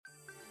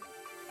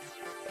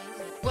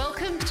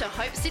Welcome to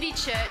Hope City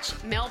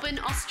Church, Melbourne,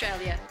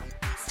 Australia.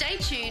 Stay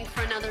tuned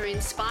for another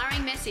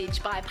inspiring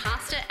message by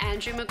Pastor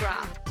Andrew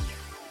McGrath.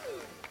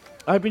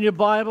 Open your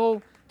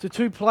Bible to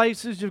two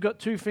places. You've got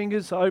two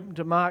fingers, so open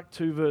to Mark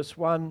 2 verse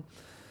 1.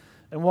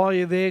 And while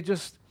you're there,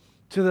 just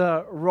to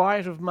the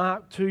right of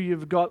Mark 2,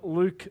 you've got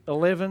Luke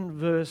 11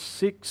 verse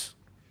 6.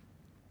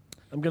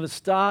 I'm going to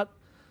start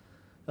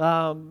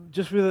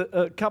just with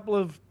a couple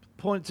of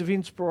points of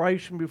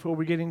inspiration before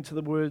we get into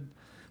the word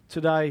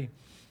today.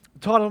 The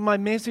title of my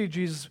message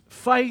is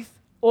Faith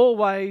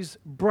Always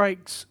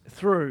Breaks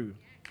Through.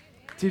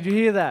 Did you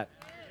hear that?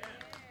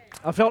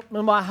 I felt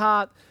in my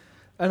heart,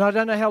 and I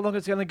don't know how long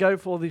it's going to go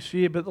for this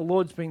year, but the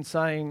Lord's been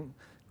saying,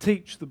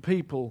 teach the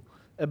people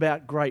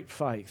about great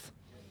faith.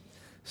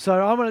 So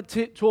I want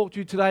to talk to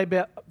you today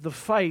about the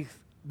faith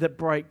that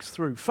breaks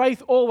through.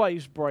 Faith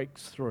always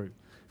breaks through.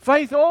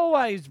 Faith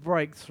always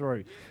breaks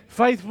through.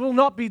 Faith will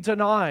not be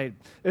denied.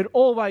 It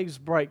always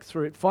breaks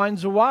through. It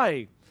finds a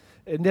way.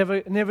 It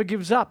never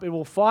gives up. It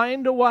will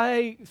find a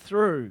way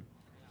through.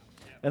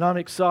 And I'm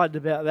excited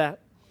about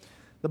that.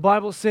 The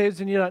Bible says,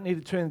 and you don't need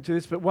to turn to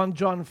this, but 1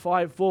 John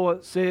 5:4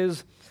 it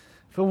says,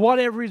 for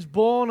whatever is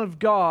born of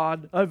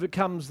God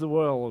overcomes the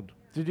world.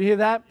 Did you hear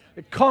that?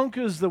 It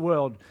conquers the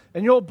world.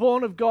 And you're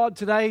born of God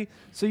today,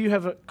 so you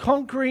have a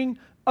conquering,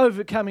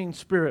 overcoming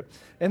spirit.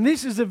 And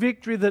this is a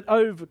victory that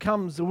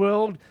overcomes the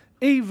world,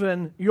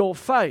 even your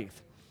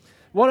faith.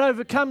 What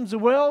overcomes the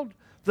world?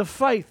 The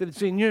faith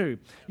that's in you.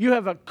 You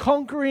have a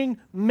conquering,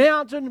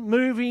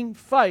 mountain-moving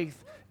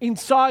faith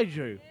inside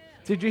you.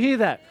 Did you hear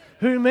that?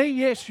 Who, me?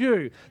 Yes,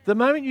 you. The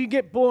moment you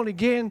get born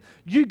again,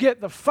 you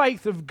get the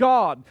faith of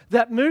God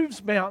that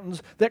moves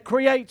mountains, that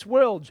creates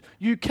worlds.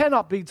 You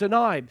cannot be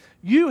denied.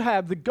 You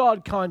have the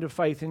God kind of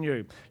faith in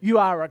you. You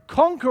are a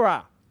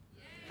conqueror.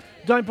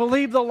 Don't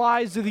believe the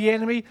lies of the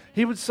enemy.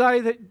 He would say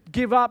that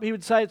give up. He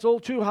would say it's all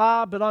too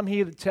hard, but I'm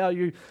here to tell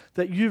you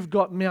that you've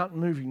got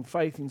mountain-moving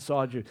faith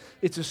inside you.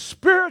 It's a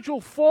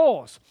spiritual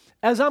force.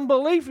 As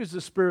unbelief is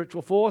a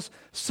spiritual force,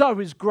 so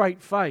is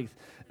great faith.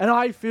 And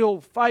I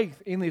feel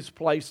faith in this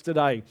place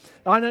today.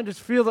 I don't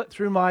just feel it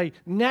through my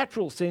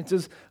natural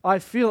senses. I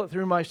feel it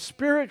through my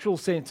spiritual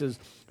senses.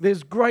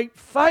 There's great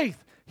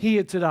faith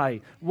here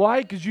today.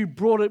 Why? Because you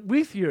brought it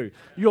with you.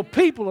 You're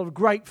people of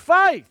great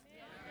faith.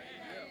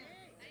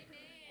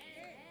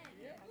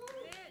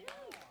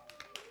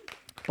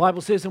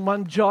 Bible says in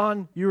 1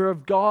 John, you're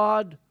of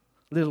God,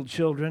 little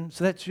children.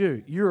 So that's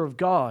you. You're of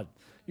God.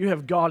 You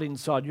have God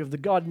inside. You have the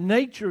God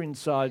nature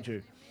inside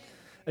you.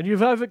 And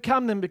you've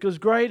overcome them because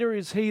greater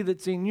is He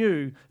that's in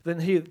you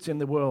than he that's in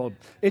the world.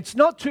 It's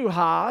not too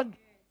hard.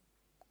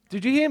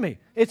 Did you hear me?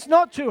 It's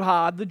not too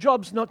hard. The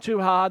job's not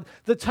too hard.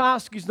 The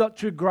task is not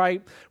too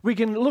great. We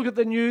can look at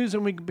the news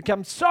and we can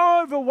become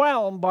so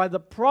overwhelmed by the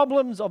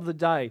problems of the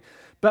day.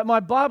 But my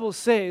Bible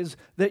says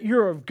that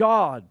you're of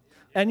God.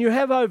 And you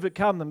have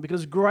overcome them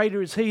because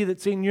greater is He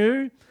that's in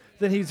you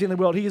than He's in the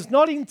world. He is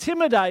not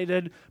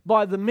intimidated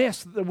by the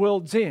mess that the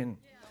world's in.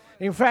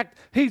 In fact,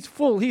 He's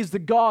full. He's the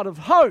God of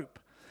hope.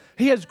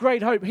 He has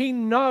great hope. He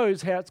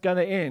knows how it's going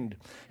to end.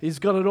 He's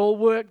got it all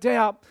worked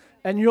out,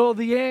 and you're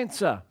the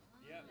answer.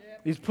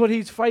 He's put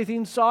His faith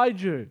inside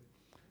you.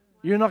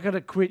 You're not going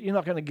to quit. You're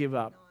not going to give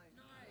up.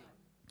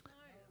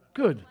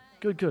 Good.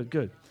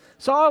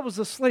 So I was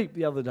asleep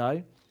the other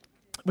day,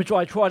 which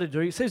I try to do.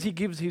 He says He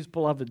gives His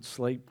beloved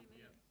sleep.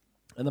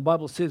 And the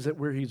Bible says that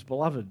we're His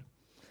beloved.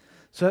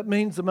 So it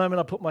means the moment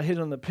I put my head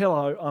on the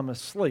pillow, I'm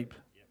asleep,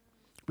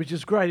 which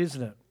is great,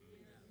 isn't it?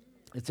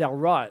 It's our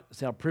right.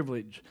 It's our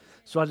privilege.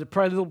 So I just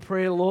pray a little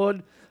prayer,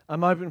 Lord.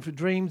 I'm open for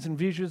dreams and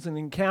visions and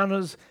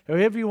encounters.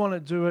 However you want to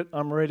do it,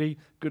 I'm ready.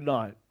 Good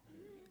night.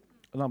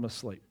 And I'm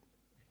asleep.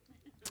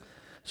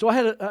 So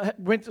I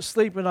went to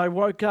sleep and I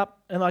woke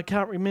up and I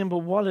can't remember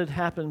what had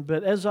happened.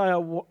 But as I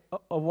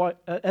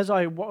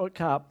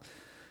woke up,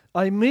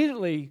 I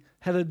immediately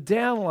had a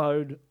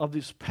download of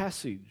this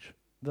passage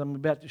that I'm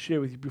about to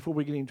share with you before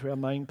we get into our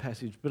main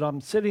passage. But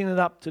I'm setting it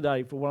up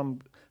today for what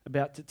I'm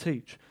about to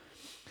teach.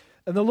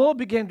 And the Lord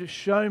began to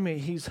show me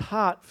His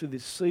heart for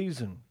this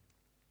season.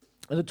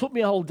 And it took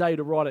me a whole day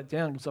to write it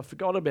down because I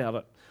forgot about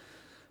it.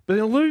 But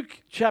in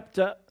Luke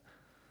chapter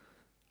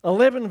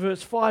 11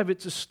 verse 5,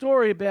 it's a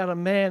story about a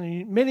man,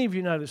 and many of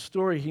you know the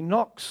story. He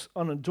knocks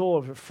on the door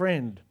of a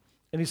friend.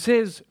 And he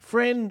says,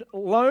 friend,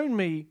 loan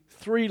me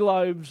 3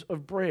 loaves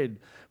of bread.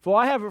 For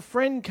I have a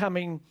friend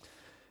coming.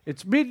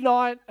 It's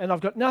midnight and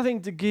I've got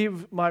nothing to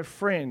give my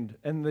friend.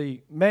 And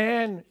the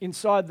man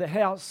inside the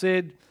house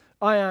said,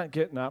 I aren't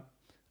getting up.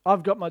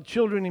 I've got my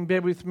children in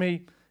bed with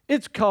me.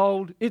 It's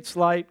cold. It's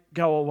late.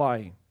 Go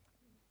away.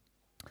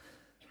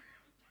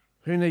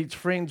 Who needs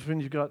friends when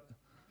you've got...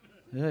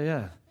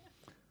 Yeah.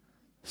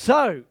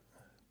 So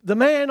the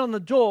man on the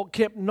door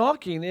kept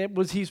knocking. It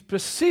was his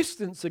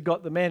persistence that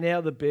got the man out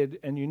of the bed.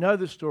 And you know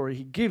the story.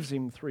 He gives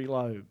him 3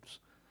 loaves.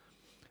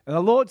 And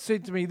the Lord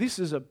said to me, this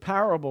is a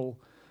parable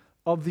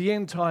of the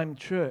end-time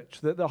church,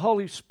 that the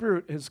Holy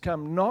Spirit has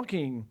come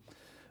knocking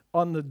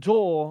on the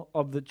door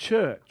of the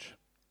church.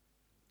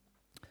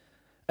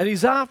 And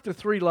he's after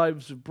 3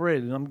 loaves of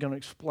bread, and I'm going to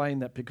explain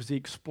that because he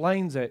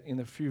explains that in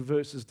a few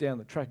verses down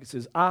the track. It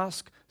says,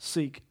 ask,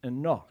 seek,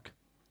 and knock.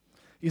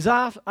 He's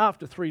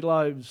after 3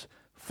 loaves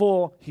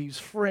for his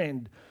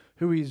friend,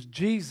 who is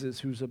Jesus,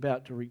 who's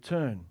about to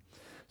return.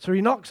 So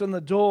he knocks on the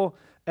door,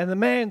 and the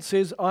man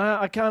says,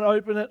 I can't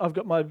open it. I've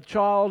got my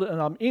child,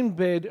 and I'm in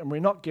bed, and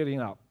we're not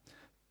getting up.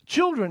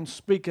 Children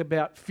speak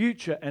about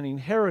future and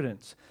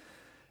inheritance.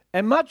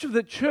 And much of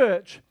the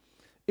church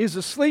is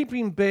asleep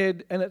in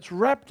bed, and it's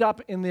wrapped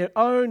up in their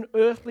own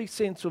earthly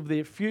sense of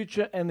their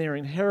future and their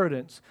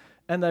inheritance.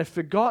 And they've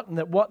forgotten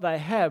that what they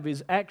have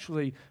is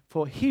actually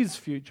for his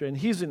future and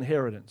his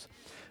inheritance.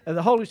 And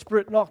the Holy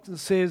Spirit knocks and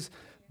says,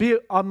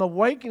 I'm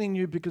awakening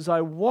you because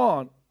I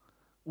want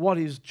what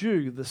is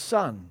due the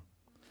Son.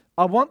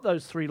 I want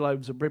those 3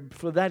 loaves of bread,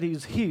 for that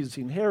is his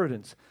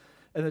inheritance.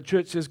 And the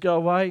church says, go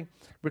away.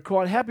 We're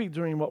quite happy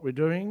doing what we're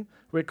doing.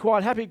 We're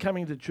quite happy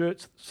coming to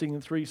church, singing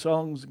 3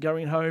 songs,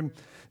 going home,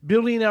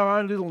 building our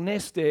own little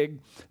nest egg.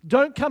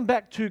 Don't come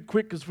back too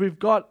quick because we've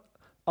got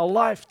a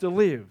life to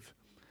live.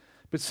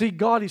 But see,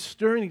 God is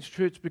stirring his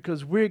church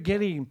because we're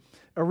getting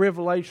a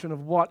revelation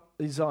of what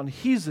is on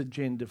his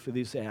agenda for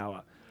this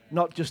hour,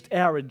 not just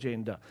our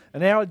agenda.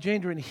 And our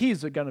agenda and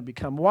his are going to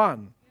become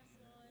one.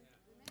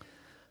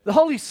 The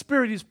Holy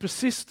Spirit is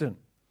persistent.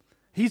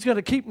 He's going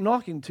to keep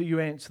knocking till you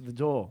answer the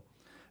door.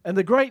 And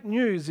the great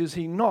news is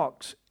he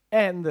knocks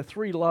and the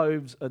 3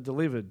 loaves are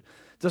delivered.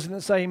 Doesn't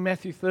it say in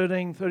Matthew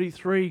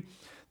 13:33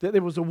 that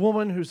there was a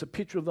woman who's a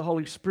picture of the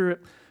Holy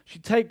Spirit? She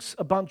takes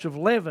a bunch of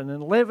leaven,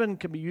 and leaven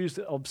can be used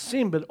of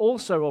sin, but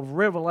also of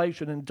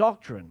revelation and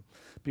doctrine.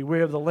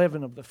 Beware of the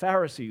leaven of the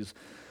Pharisees.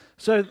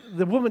 So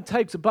the woman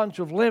takes a bunch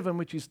of leaven,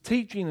 which is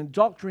teaching and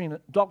doctrine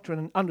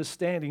and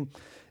understanding,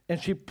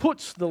 and she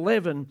puts the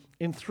leaven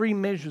in 3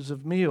 measures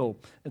of meal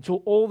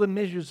until all the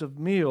measures of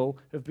meal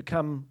have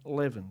become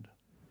leavened.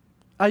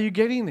 Are you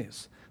getting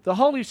this? The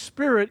Holy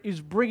Spirit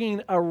is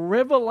bringing a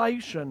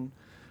revelation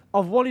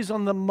of what is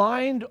on the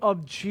mind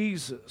of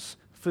Jesus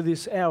for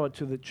this hour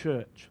to the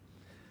church.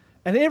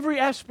 And every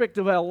aspect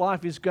of our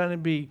life is going to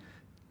be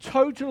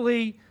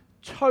totally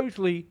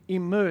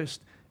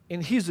immersed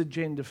in his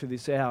agenda for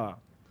this hour.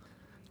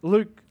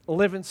 Luke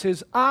 11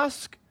 says,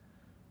 ask,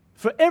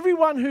 for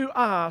everyone who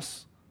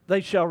asks, they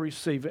shall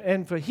receive it.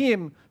 And for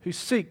him who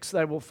seeks,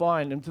 they will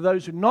find. And to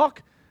those who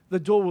knock, the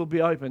door will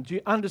be open. Do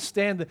you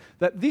understand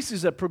that this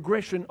is a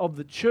progression of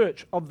the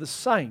church, of the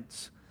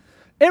saints?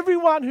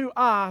 Everyone who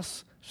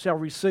asks shall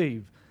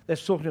receive.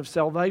 That's talking of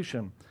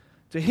salvation.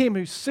 To him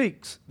who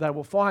seeks, they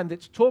will find.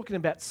 That's talking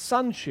about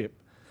sonship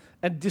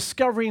and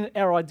discovering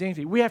our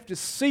identity. We have to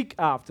seek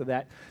after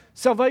that.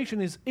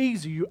 Salvation is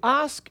easy. You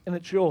ask and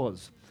it's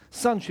yours.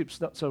 Sonship's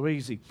not so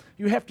easy.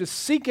 You have to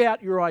seek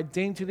out your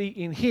identity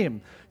in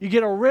him. You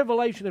get a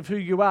revelation of who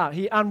you are.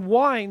 He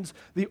unwinds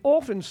the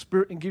orphan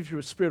spirit and gives you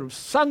a spirit of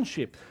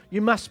sonship. You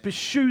must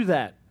pursue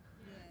that.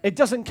 It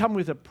doesn't come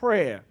with a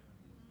prayer.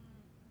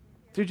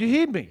 Did you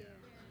hear me?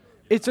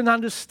 It's an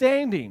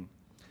understanding.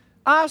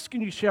 Ask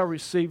and you shall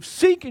receive.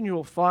 Seek and you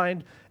will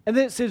find. And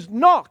then it says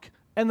knock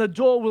and the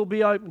door will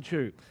be opened to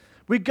you.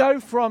 We go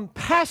from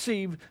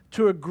passive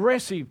to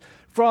aggressive,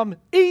 from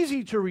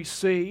easy to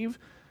receive.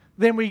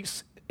 Then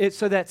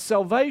so that's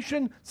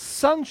salvation,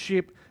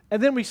 sonship,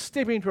 and then we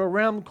step into a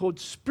realm called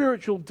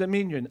spiritual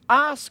dominion.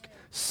 Ask,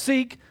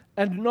 seek,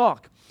 and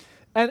knock.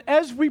 And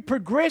as we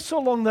progress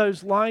along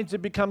those lines,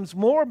 it becomes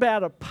more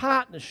about a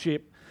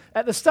partnership.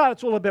 At the start,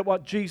 it's all about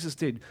what Jesus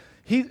did.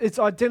 It's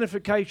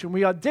identification.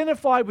 We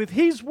identify with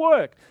his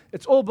work.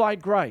 It's all by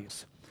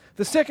grace.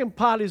 The second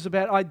part is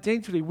about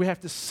identity. We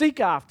have to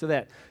seek after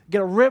that,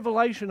 get a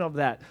revelation of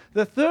that.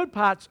 The third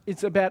part,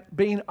 it's about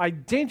being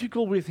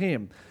identical with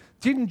him.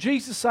 Didn't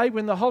Jesus say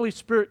when the Holy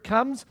Spirit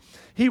comes,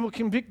 he will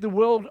convict the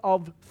world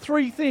of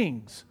 3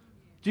 things?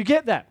 Do you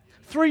get that?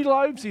 3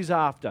 loaves he's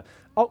after.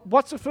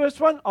 What's the first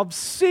one? Of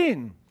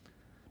sin,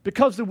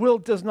 because the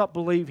world does not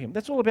believe him.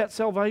 That's all about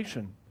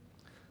salvation.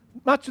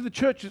 Much of the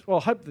churches, well,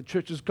 I hope the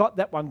church has got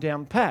that one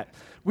down pat.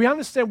 We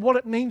understand what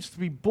it means to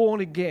be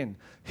born again.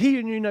 He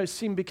who knew no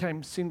sin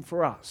became sin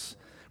for us.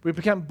 We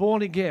become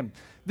born again.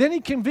 Then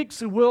he convicts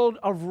the world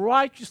of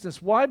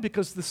righteousness. Why?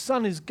 Because the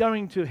Son is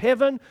going to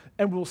heaven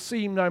and we'll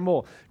see him no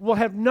more. We'll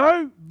have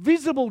no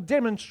visible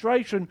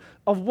demonstration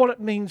of what it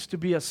means to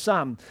be a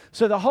son.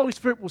 So the Holy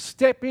Spirit will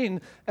step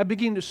in and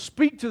begin to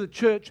speak to the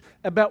church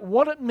about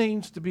what it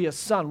means to be a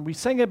son. We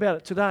sang about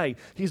it today.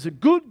 He's a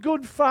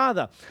good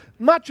father.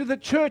 Much of the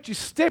church is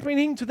stepping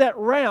into that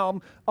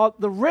realm of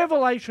the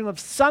revelation of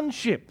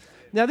sonship.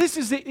 Now, this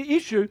is the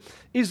issue,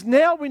 is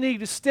now we need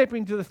to step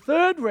into the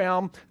third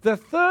realm, the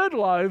third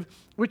lobe,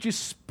 which is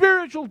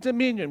spiritual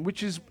dominion,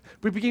 which is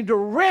we begin to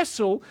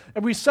wrestle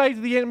and we say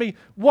to the enemy,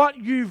 what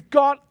you've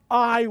got,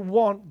 I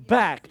want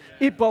back.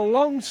 It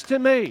belongs to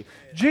me.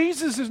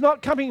 Jesus is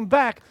not coming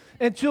back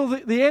until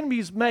the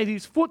enemy's made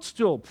his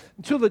footstool,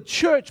 until the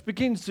church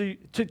begins to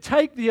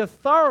take the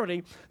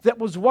authority that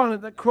was won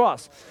at the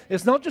cross.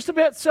 It's not just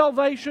about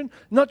salvation,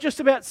 not just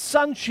about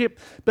sonship,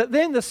 but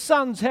then the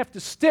sons have to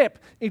step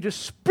into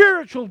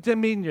spiritual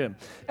dominion.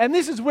 And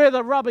this is where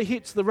the rubber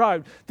hits the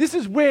road. This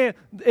is where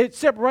it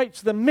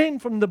separates the men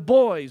from the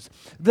boys,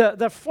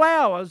 the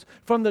flowers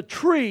from the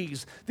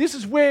trees. This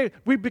is where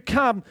we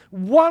become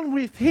one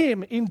with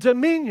him in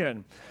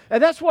dominion.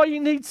 And that's why you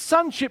need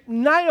sonship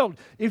nailed.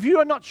 If you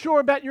are not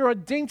sure about your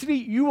identity,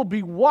 you will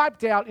be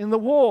wiped out in the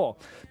war.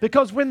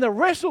 Because when the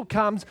wrestle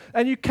comes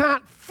and you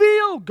can't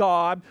feel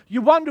God,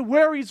 you wonder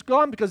where he's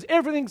gone because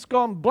everything's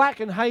gone black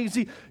and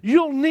hazy.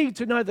 You'll need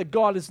to know that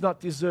God has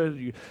not deserted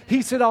you.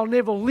 He said, I'll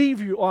never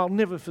leave you, I'll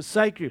never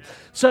forsake you.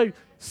 So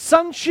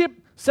sonship,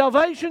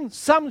 salvation,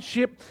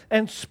 sonship,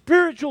 and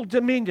spiritual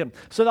dominion.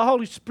 So the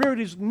Holy Spirit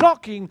is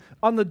knocking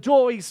on the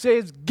door. He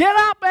says, get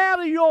up out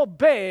of your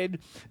bed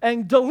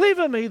and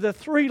deliver me the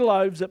 3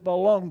 loaves that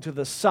belong to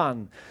the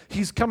Son.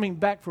 He's coming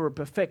back for a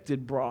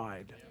perfected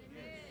bride.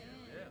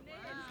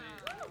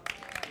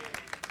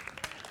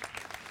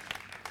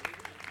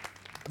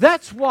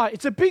 That's why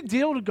it's a big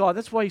deal to God.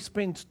 That's why he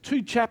spends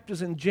 2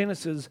 chapters in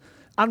Genesis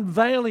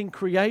unveiling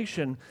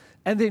creation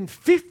and then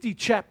 50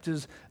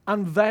 chapters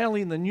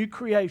unveiling the new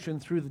creation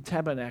through the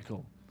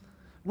tabernacle.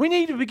 We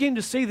need to begin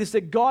to see this,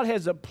 that God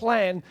has a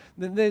plan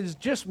that there's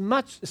just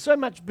so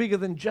much bigger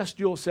than just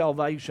your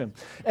salvation.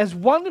 As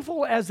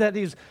wonderful as that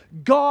is,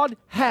 God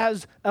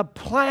has a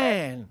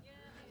plan.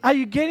 Are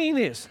you getting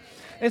this?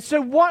 And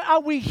so what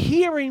are we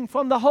hearing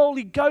from the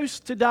Holy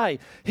Ghost today?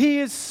 He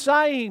is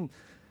saying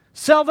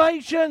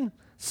salvation,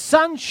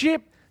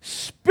 sonship,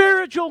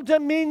 spiritual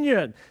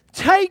dominion.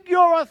 Take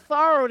your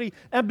authority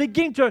and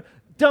begin to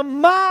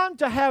demand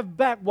to have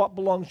back what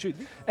belongs to you.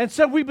 And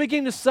so we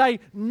begin to say,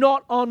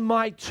 not on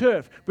my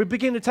turf. We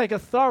begin to take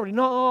authority.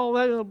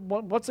 No,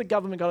 what's the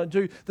government going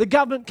to do? The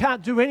government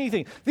can't do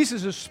anything. This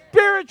is a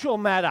spiritual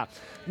matter.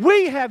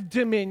 We have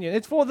dominion.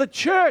 It's for the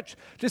church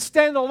to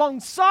stand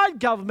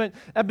alongside government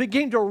and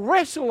begin to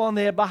wrestle on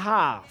their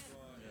behalf.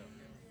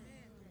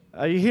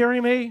 Are you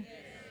hearing me?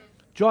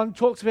 John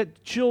talks about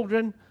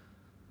children.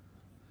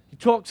 He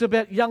talks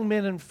about young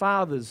men and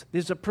fathers.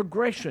 There's a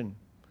progression.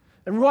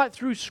 And right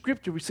through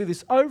Scripture, we see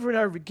this over and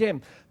over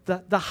again.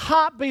 The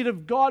heartbeat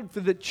of God for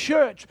the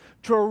church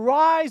to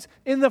arise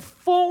in the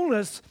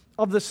fullness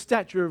of the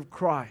stature of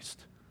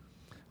Christ.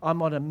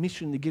 I'm on a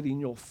mission to get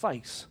in your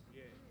face.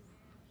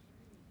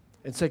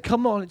 And say,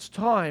 come on, it's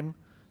time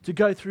to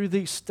go through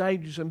these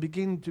stages and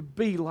begin to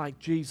be like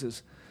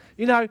Jesus.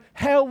 You know,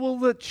 how will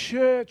the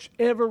church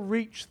ever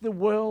reach the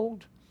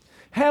world?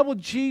 How will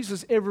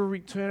Jesus ever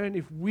return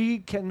if we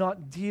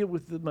cannot deal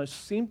with the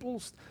most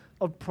simplest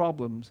of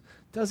problems?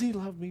 Does he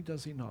love me?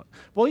 Does he not?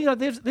 Well, you know,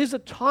 there's a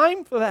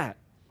time for that.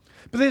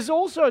 But there's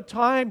also a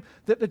time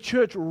that the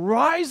church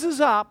rises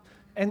up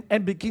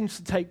and begins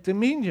to take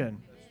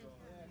dominion.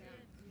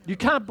 You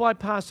can't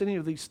bypass any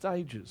of these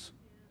stages.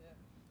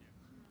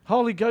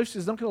 Holy Ghost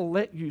is not going to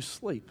let you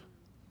sleep.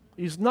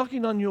 He's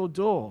knocking on your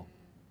door.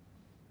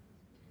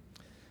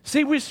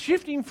 See, we're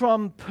shifting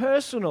from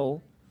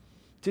personal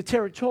to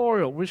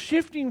territorial. We're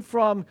shifting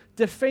from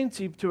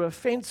defensive to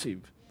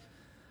offensive.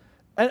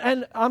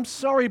 And I'm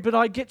sorry, but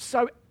I get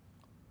so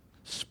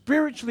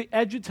spiritually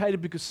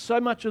agitated because so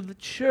much of the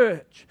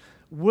church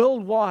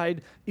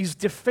worldwide is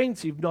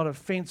defensive, not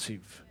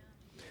offensive.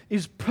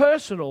 Is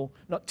personal,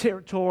 not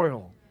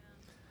territorial.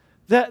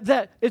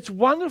 That it's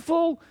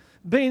wonderful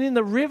being in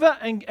the river,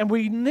 and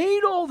we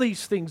need all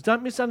these things.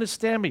 Don't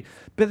misunderstand me.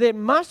 But there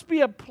must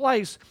be a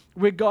place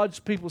where God's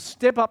people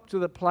step up to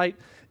the plate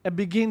and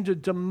begin to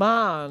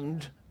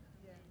demand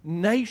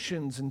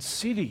nations and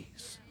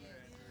cities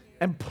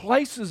and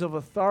places of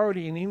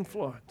authority and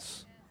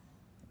influence.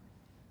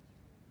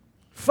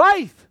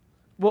 Faith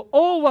will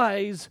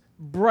always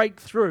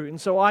break through.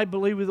 And so I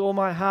believe with all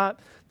my heart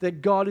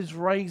that God is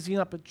raising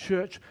up a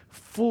church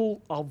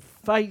full of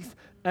faith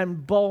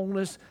and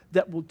boldness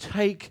that will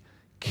take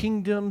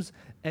kingdoms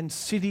and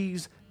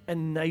cities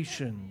and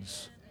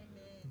nations.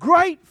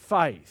 Great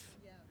faith.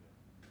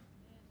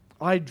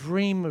 I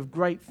dream of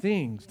great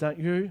things, don't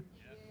you?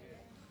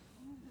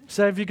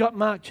 So have you got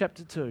Mark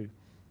chapter 2?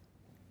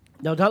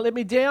 Now, don't let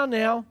me down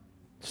now.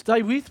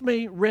 Stay with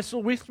me.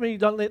 Wrestle with me.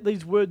 Don't let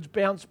these words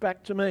bounce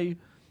back to me.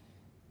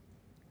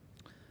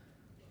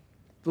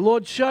 The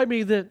Lord showed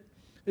me that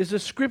there's a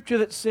scripture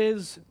that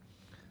says,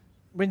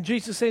 when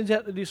Jesus sends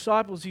out the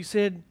disciples, he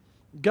said,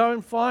 go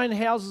and find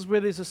houses where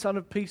there's a son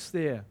of peace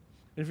there.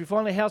 And if you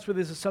find a house where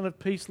there's a son of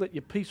peace, let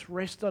your peace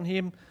rest on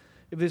him.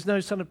 If there's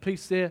no son of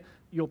peace there,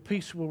 your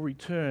peace will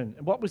return.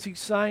 And what was he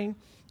saying?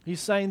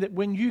 He's saying that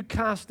when you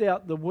cast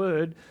out the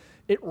word,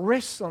 it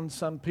rests on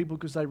some people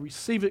because they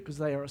receive it because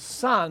they are a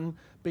son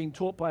being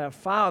taught by a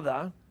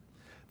father.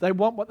 They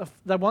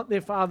want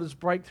their father's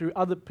breakthrough.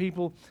 Other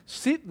people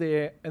sit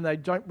there and they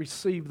don't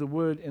receive the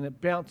word and it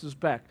bounces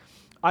back.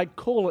 I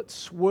call it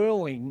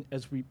swirling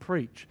as we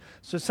preach.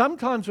 So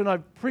sometimes when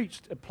I've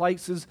preached at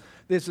places,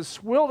 there's a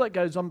swirl that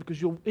goes on because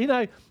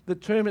the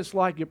term is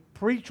like you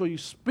preach or you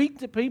speak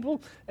to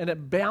people and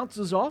it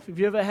bounces off. Have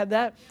you ever had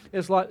that?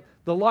 It's like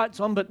the light's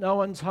on but no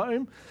one's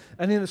home.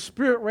 And in the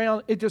spirit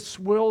realm, it just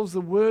swirls.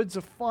 The words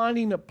are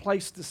finding a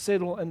place to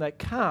settle and they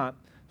can't,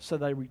 so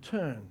they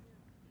return.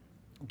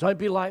 Don't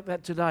be like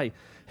that today.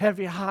 Have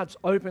your hearts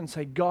open.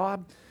 Say,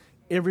 God,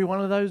 every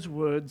one of those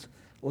words,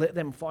 let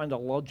them find a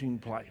lodging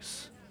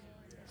place.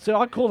 So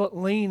I call it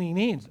leaning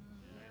in.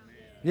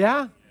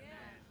 Yeah?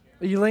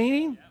 Are you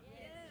leaning?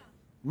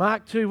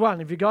 Mark 2:1.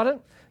 Have you got it?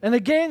 And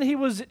again he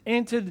was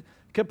entered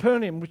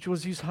Capernaum, which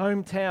was his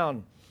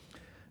hometown.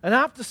 And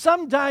after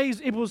some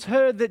days it was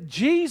heard that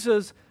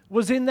Jesus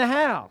was in the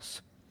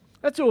house.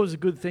 That's always a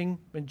good thing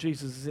when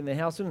Jesus is in the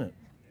house, isn't it?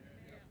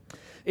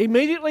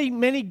 Immediately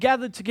many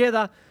gathered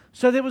together,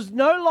 so there was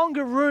no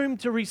longer room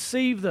to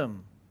receive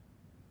them,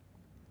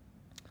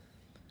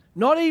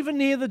 not even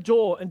near the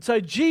door. And so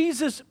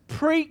Jesus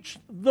preached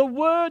the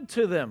word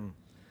to them.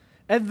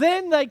 And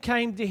then they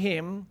came to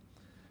him,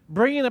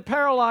 bringing a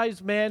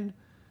paralyzed man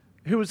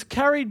who was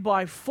carried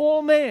by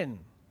 4 men.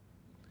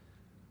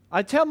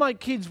 I tell my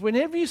kids,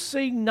 whenever you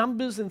see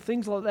numbers and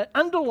things like that,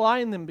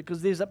 underline them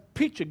because there's a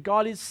picture.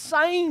 God is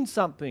saying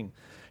something.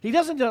 He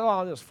doesn't go,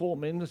 oh, there's 4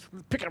 men. Let's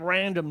pick a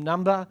random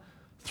number,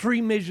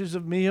 3 measures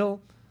of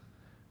meal.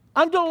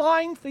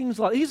 Underline things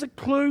like, here's a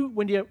clue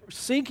when you're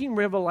seeking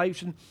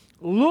revelation.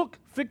 Look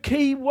for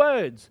key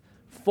words.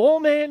 4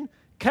 men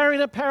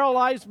carrying a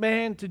paralyzed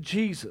man to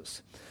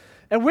Jesus.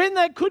 And when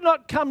they could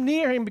not come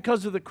near him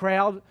because of the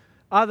crowd,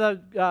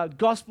 other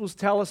Gospels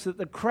tell us that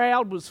the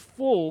crowd was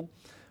full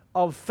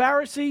of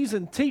Pharisees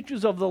and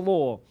teachers of the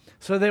law.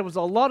 So there was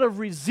a lot of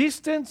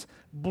resistance,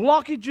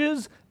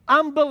 blockages,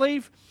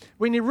 unbelief.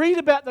 When you read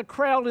about the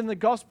crowd in the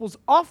Gospels,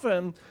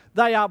 often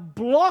they are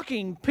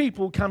blocking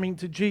people coming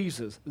to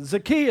Jesus.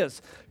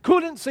 Zacchaeus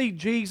couldn't see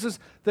Jesus.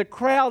 The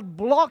crowd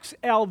blocks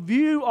our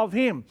view of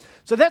him.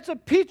 So that's a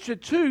picture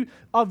too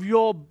of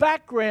your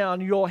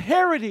background, your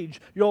heritage,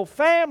 your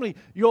family,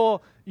 your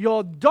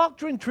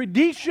doctrine,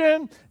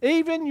 tradition,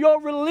 even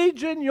your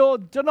religion, your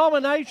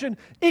denomination.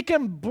 It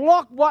can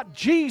block what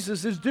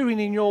Jesus is doing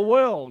in your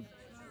world.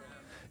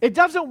 It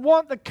doesn't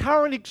want the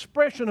current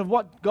expression of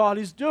what God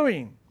is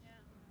doing.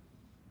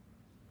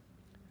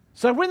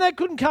 So when they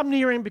couldn't come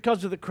near him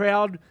because of the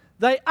crowd,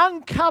 they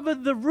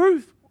uncovered the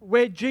roof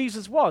where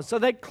Jesus was. So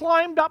they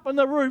climbed up on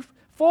the roof,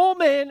 4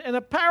 men and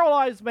a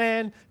paralyzed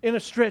man in a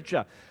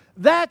stretcher.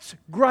 That's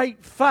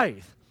great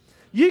faith.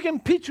 You can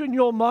picture in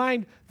your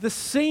mind the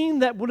scene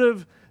that would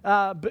have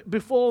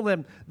before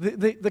them,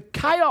 the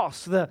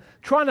chaos, the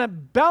trying to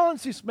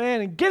balance this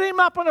man and get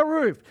him up on a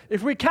roof.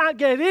 If we can't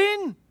get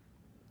in,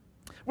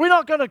 we're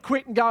not going to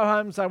quit and go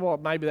home and say, well,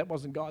 maybe that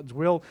wasn't God's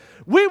will.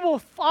 We will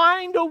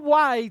find a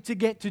way to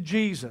get to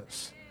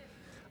Jesus.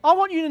 I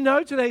want you to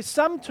know today,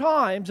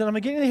 sometimes, and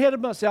I'm getting ahead of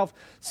myself,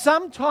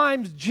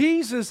 sometimes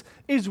Jesus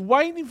is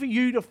waiting for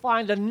you to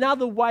find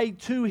another way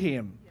to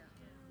him.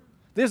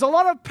 There's a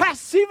lot of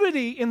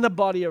passivity in the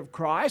body of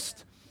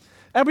Christ,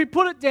 and we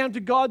put it down to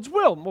God's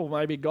will. Well,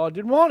 maybe God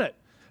didn't want it.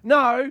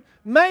 No,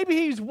 maybe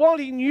he's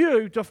wanting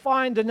you to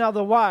find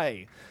another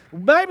way.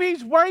 Maybe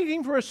he's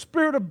waiting for a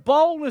spirit of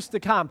boldness to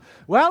come.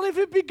 Well, if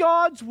it be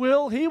God's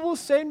will, he will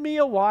send me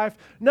a wife.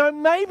 No,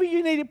 maybe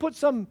you need to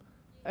put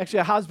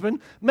a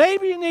husband,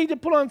 maybe you need to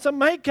put on some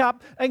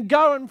makeup and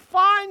go and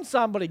find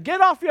somebody.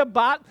 Get off your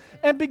butt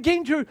and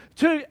begin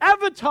to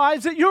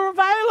advertise that you're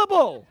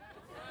available.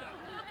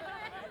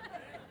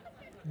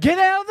 Get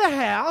out of the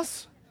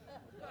house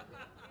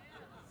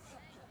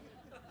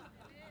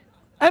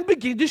and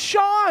begin to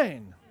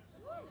shine.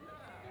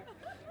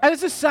 And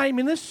it's the same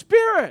in the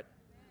spirit.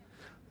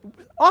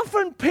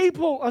 Often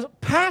people are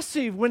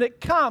passive when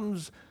it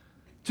comes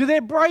to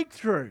their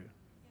breakthrough.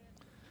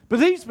 But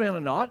these men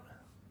are not.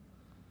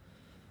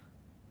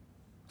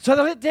 So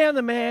they let down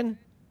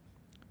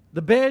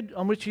the bed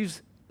on which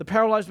the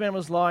paralyzed man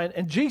was lying,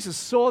 and Jesus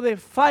saw their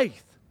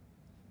faith.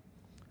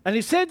 And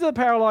he said to the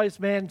paralyzed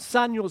man,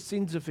 son, your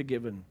sins are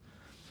forgiven.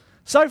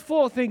 So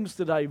 4 things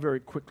today very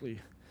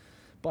quickly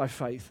by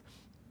faith.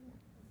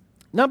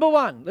 Number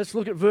 1, let's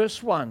look at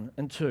verse 1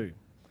 and 2.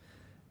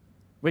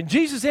 When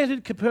Jesus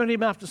entered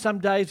Capernaum after some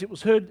days, it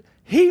was heard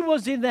he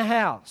was in the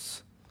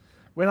house.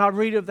 When I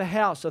read of the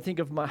house, I think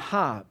of my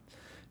heart.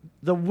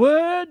 The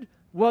word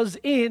was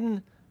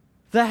in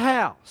the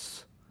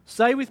house.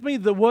 Say with me,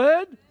 the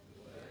word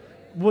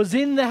was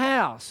in the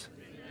house.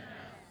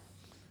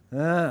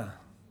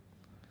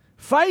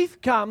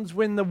 Faith comes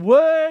when the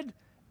word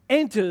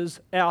enters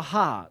our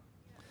heart.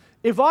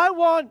 If I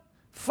want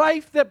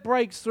faith that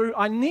breaks through,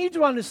 I need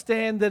to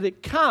understand that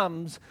it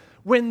comes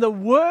when the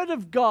word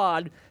of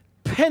God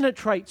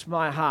penetrates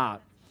my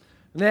heart.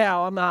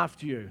 Now I'm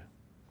after you.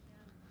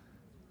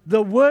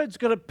 The word's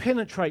got to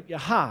penetrate your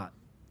heart.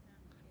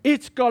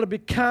 It's got to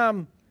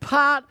become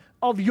part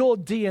of your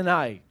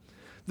DNA.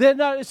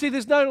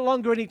 There's no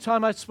longer any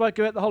time I spoke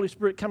about the Holy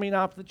Spirit coming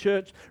after the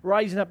church,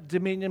 raising up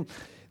dominion.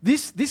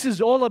 This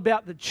is all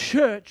about the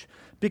church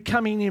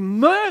becoming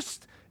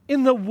immersed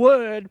in the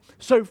Word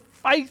so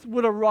faith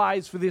would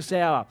arise for this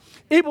hour.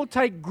 It will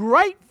take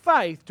great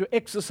faith to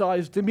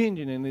exercise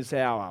dominion in this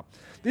hour.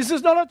 This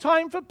is not a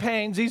time for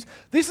pansies.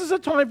 This is a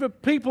time for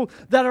people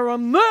that are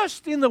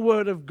immersed in the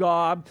Word of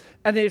God,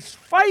 and there's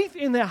faith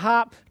in their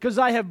heart because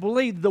they have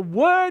believed the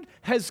Word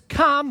has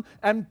come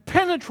and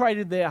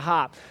penetrated their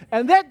heart.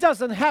 And that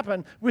doesn't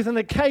happen with an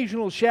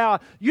occasional shower.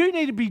 You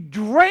need to be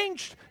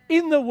drenched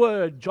in the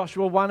Word.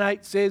 Joshua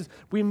 1:8 says,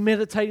 we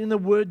meditate in the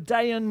Word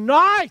day and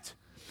night,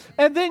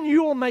 and then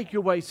you will make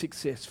your way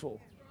successful.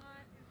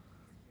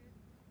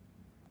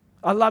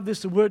 I love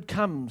this. The Word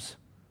comes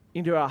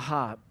into our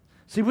heart.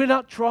 See, we're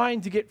not trying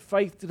to get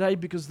faith today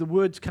because the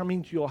Word's come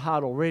into your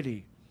heart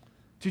already.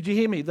 Did you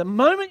hear me? The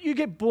moment you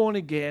get born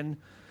again,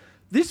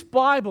 this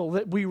Bible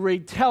that we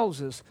read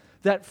tells us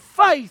that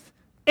faith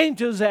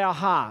enters our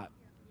heart.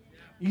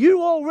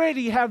 You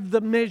already have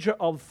the measure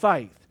of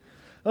faith.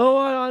 Oh,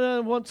 I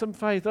don't want some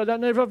faith. I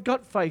don't know if I've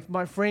got faith,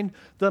 my friend.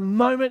 The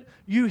moment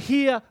you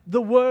hear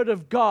the Word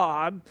of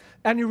God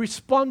and you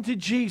respond to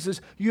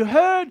Jesus, you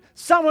heard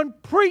someone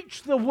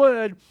preach the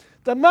Word,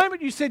 the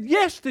moment you said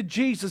yes to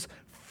Jesus,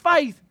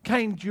 faith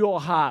came to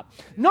your heart.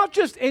 Not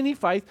just any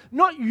faith,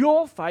 not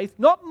your faith,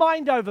 not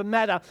mind over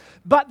matter,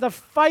 but the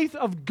faith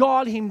of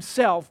God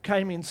Himself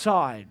came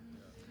inside.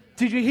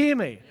 Did you hear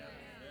me?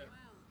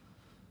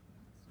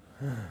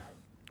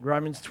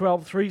 Romans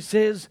 12:3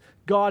 says,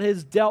 God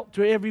has dealt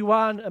to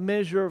everyone a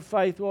measure of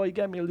faith. Well, He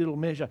gave me a little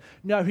measure.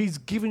 No, He's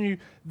given you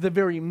the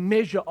very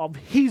measure of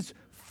His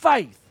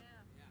faith.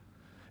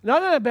 Now, I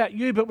don't know about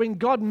you, but when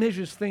God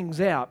measures things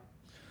out,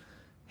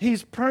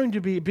 He's prone to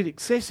be a bit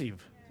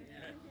excessive.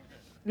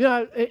 You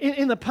know,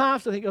 in the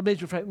past, I think a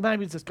measure of faith,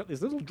 maybe it's just got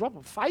this little drop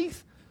of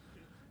faith.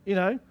 You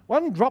know,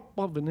 one drop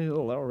of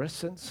vanilla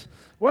essence,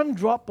 one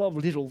drop of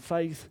little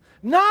faith.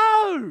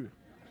 No!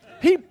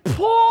 He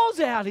pours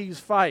out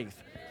His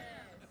faith.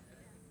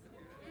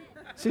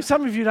 See,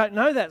 some of you don't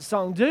know that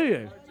song, do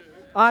you?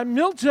 I'm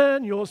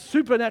Milton, your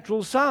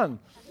supernatural son.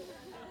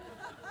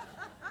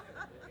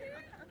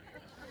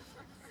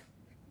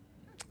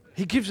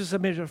 He gives us a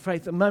measure of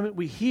faith. The moment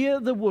we hear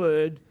the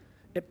Word,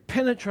 it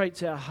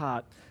penetrates our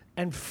heart.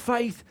 And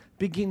faith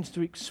begins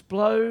to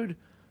explode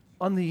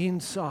on the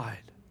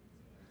inside.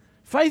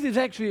 Faith is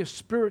actually a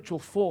spiritual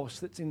force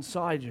that's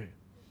inside you.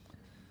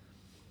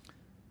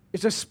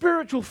 It's a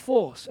spiritual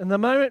force. And the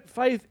moment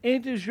faith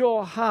enters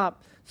your heart,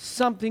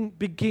 something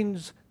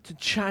begins to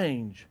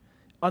change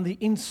on the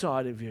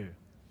inside of you.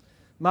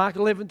 Mark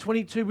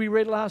 11:22, we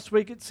read last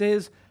week, it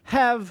says,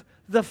 have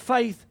the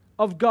faith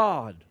of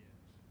God.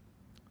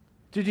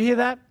 Did you hear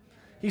that?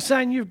 He's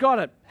saying you've got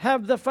it.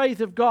 Have the faith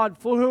of God.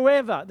 For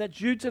whoever, that's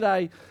you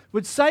today,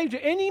 would say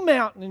to any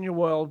mountain in your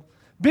world,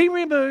 be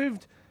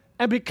removed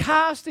and be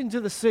cast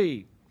into the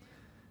sea.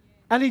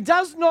 And he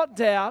does not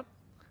doubt,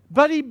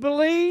 but he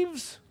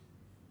believes.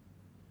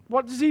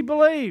 What does he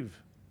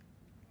believe?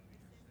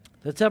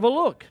 Let's have a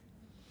look.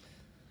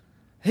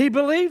 He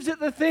believes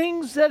that the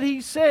things that he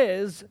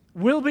says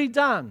will be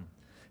done.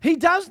 He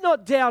does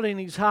not doubt in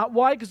his heart.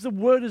 Why? Because the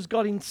Word has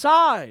got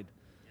inside.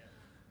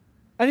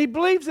 And he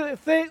believes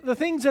that the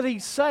things that he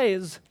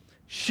says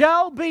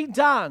shall be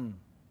done.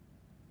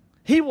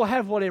 He will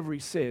have whatever he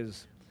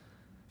says.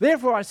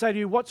 Therefore, I say to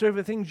you,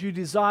 whatsoever things you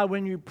desire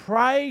when you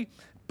pray,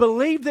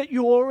 believe that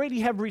you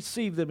already have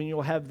received them and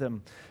you'll have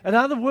them. In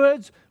other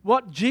words,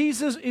 what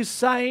Jesus is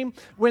saying,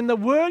 when the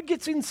Word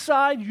gets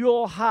inside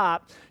your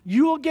heart,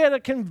 you will get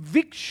a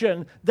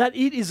conviction that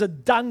it is a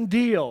done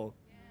deal.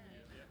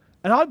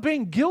 And I've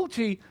been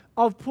guilty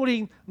of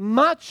putting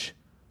much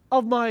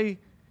of my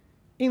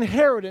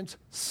inheritance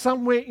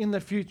somewhere in the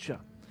future.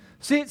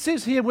 See, it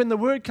says here, when the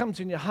Word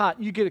comes in your heart,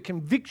 you get a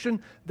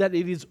conviction that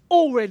it is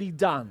already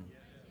done.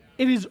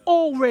 It is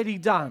already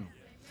done.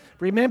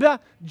 Remember,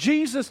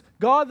 Jesus,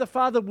 God the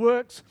Father,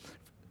 works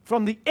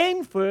from the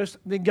end first,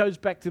 then goes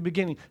back to the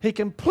beginning. He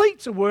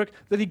completes a work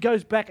that he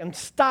goes back and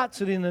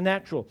starts it in the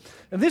natural.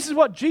 And this is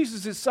what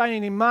Jesus is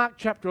saying in Mark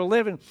chapter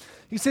 11.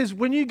 He says,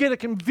 when you get a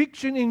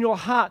conviction in your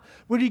heart,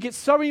 when you get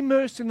so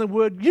immersed in the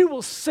Word, you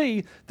will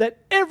see that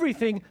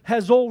everything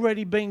has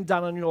already been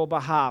done on your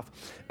behalf.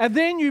 And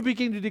then you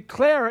begin to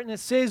declare it, and it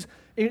says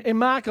in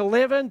Mark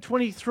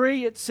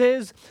 11:23, it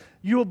says,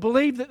 you will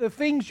believe that the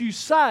things you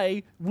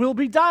say will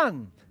be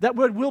done. That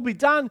word will be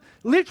done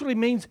literally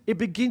means it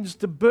begins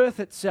to birth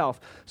itself.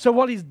 So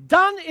what is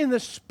done in the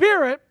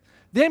Spirit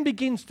then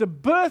begins to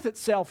birth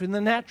itself in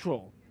the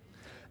natural.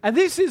 And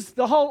this is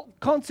the whole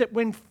concept.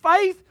 When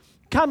faith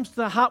comes to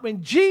the heart,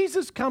 when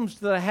Jesus comes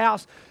to the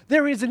house,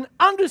 there is an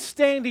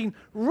understanding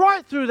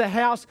right through the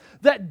house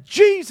that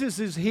Jesus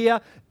is here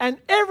and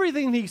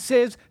everything he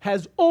says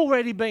has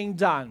already been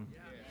done.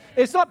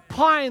 It's not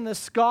pie in the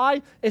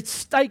sky. It's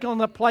steak on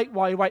the plate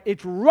while you wait.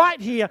 It's right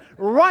here,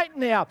 right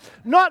now.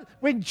 Not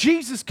when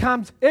Jesus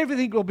comes,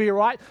 everything will be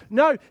right.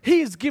 No,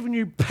 he has given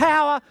you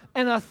power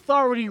and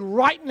authority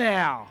right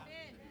now.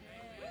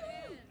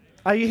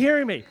 Are you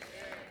hearing me?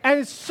 And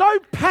it's so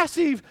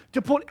passive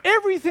to put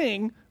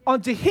everything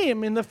onto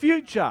him in the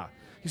future.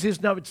 He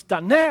says, no, it's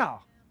done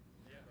now.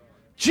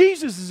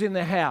 Jesus is in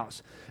the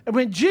house. And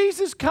when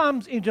Jesus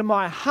comes into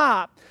my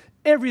heart,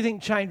 everything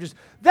changes.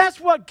 That's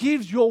what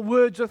gives your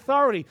words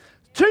authority.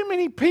 Too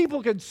many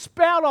people can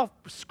spout off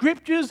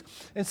scriptures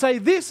and say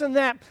this and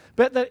that,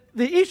 but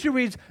the issue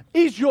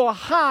is your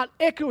heart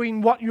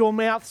echoing what your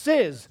mouth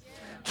says?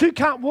 Two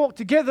can't walk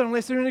together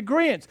unless they're in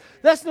agreement.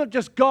 That's not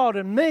just God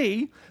and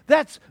me.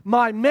 That's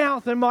my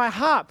mouth and my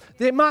heart.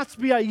 There must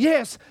be a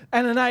yes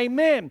and an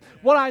amen.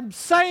 What I'm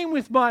saying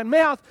with my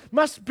mouth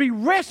must be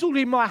wrestled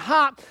in my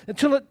heart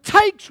until it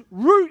takes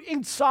root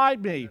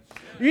inside me.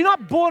 You're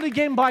not born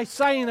again by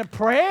saying a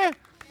prayer.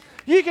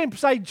 You can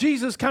say,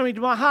 Jesus, come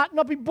into my heart, and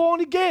not be born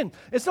again.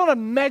 It's not a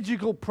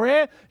magical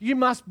prayer. You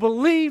must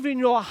believe in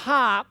your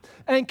heart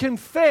and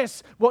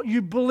confess what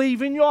you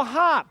believe in your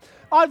heart.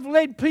 I've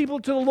led people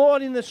to the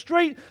Lord in the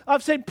street.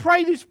 I've said,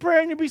 pray this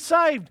prayer and you'll be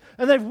saved.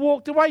 And they've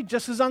walked away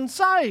just as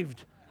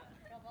unsaved.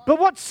 But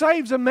what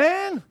saves a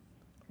man?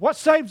 What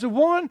saves a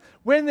woman?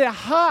 When their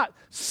heart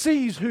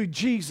sees who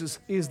Jesus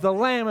is, the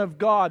Lamb of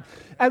God.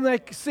 And they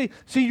see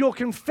your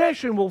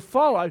confession will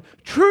follow.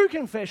 True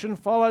confession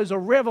follows a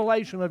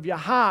revelation of your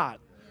heart.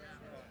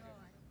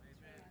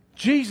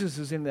 Jesus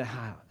is in the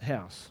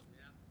house.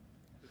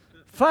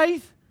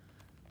 Faith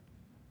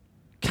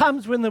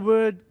comes when the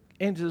word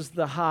enters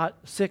the heart.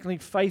 Secondly,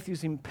 faith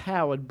is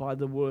empowered by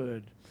the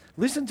word.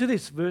 Listen to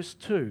this, verse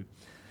 2.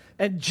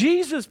 And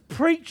Jesus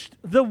preached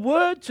the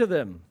word to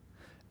them,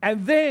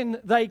 and then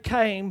they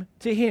came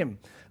to him.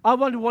 I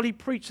wonder what he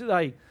preached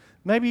today.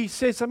 Maybe he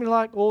said something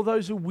like, all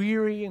those who are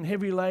weary and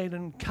heavy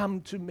laden,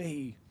 come to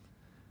me.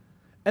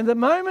 And the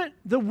moment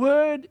the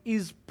word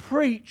is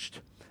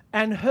preached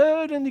and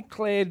heard and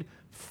declared,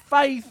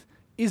 faith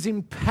is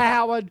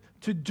empowered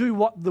to do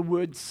what the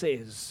word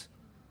says.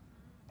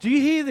 Do you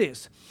hear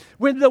this?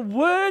 When the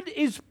word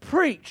is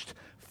preached,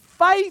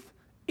 faith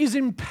is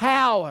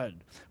empowered.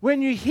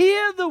 When you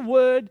hear the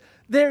word,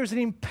 there is an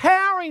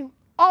empowering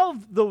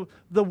of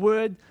the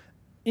word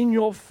in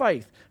your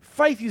faith.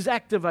 Faith is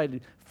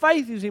activated.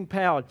 Faith is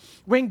empowered.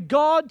 When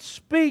God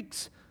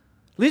speaks,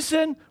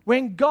 listen,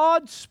 when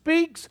God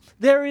speaks,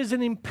 there is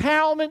an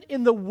empowerment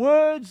in the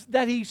words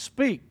that he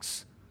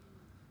speaks.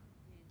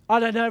 I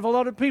don't know if a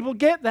lot of people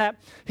get that.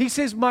 He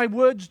says, my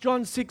words,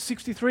 John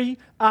 6:63,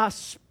 are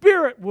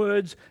spirit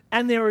words,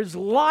 and there is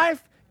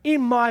life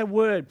in my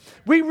word.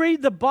 We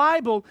read the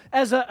Bible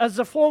as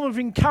a form of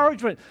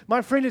encouragement.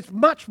 My friend, it's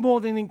much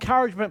more than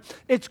encouragement.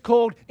 It's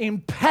called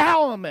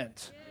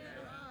empowerment.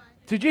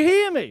 Did you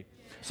hear me?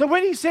 So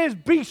when he says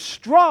be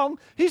strong,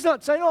 he's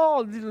not saying,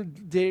 oh, little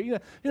dear,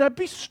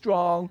 be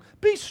strong,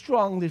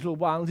 little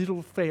one,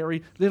 little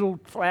fairy, little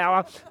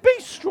flower. Be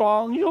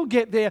strong, you'll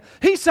get there.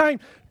 He's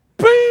saying,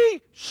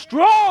 be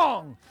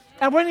strong.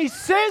 And when he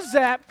says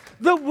that,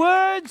 the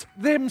words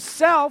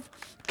themselves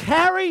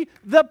carry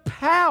the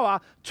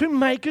power to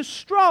make us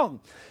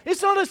strong.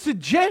 It's not a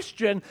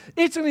suggestion,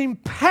 it's an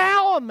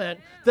empowerment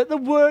that the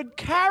word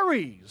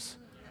carries.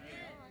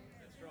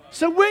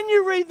 So when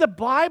you read the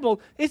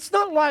Bible, it's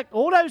not like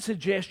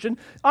auto-suggestion.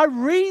 I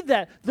read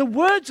that. The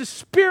words are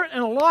spirit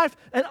and life,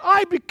 and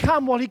I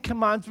become what he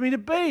commands me to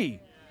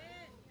be.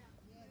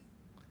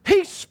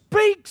 He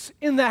speaks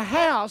in the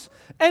house,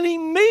 and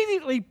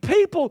immediately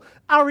people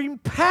are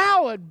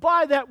empowered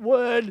by that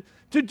word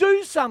to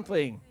do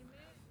something.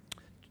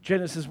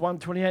 Genesis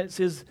 1:28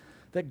 says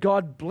that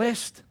God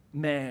blessed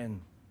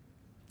man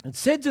and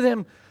said to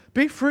them,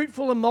 be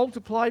fruitful and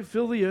multiply,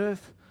 fill the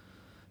earth,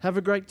 have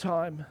a great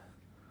time.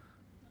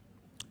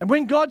 And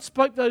when God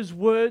spoke those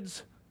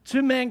words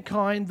to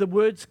mankind, the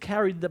words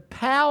carried the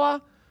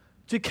power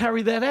to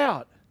carry that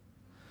out.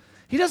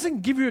 He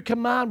doesn't give you a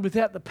command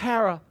without the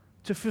power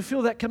to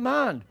fulfill that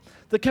command.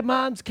 The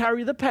commands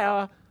carry the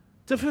power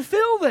to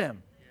fulfill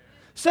them.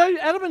 So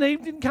Adam and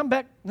Eve didn't come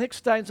back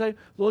next day and say,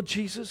 Lord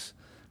Jesus,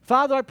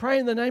 Father, I pray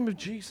in the name of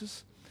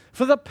Jesus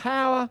for the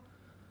power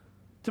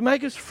to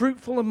make us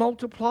fruitful and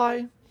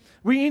multiply.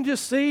 We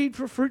intercede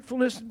for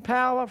fruitfulness and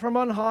power from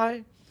on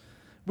high.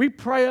 We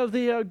pray of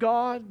thee, O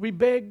God. We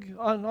beg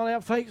on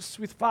our face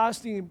with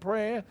fasting and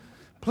prayer.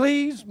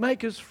 Please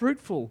make us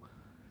fruitful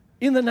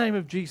in the name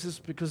of Jesus,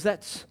 because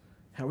that's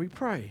how we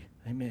pray.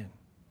 Amen.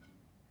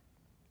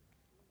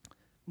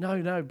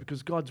 No,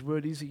 because God's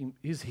word is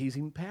His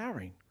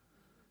empowering.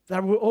 They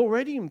were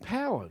already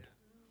empowered.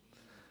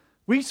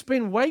 We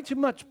spend way too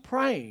much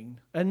praying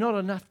and not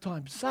enough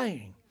time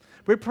saying.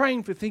 We're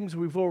praying for things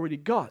we've already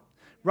got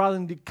rather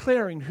than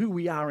declaring who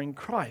we are in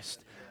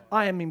Christ.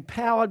 I am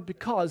empowered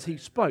because He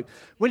spoke.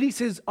 When He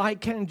says, I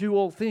can do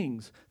all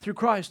things through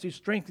Christ who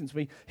strengthens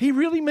me, He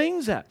really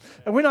means that.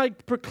 And when I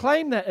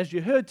proclaim that, as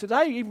you heard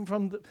today, even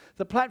from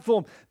the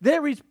platform,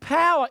 there is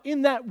power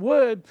in that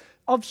word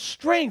of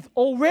strength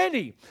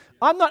already.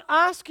 I'm not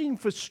asking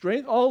for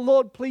strength. Oh,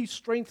 Lord, please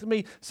strengthen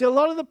me. See, a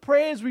lot of the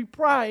prayers we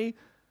pray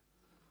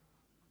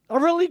are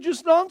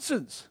religious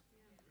nonsense.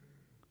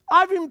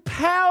 I've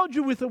empowered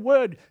you with a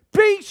word.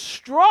 Be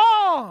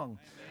strong.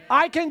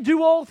 I can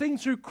do all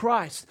things through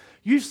Christ.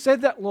 You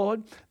said that,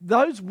 Lord.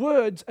 Those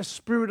words are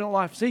spirit and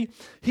life. See,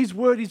 his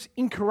word is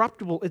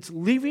incorruptible. It's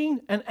living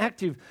and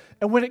active.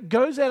 And when it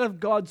goes out of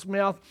God's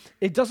mouth,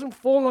 it doesn't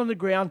fall on the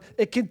ground.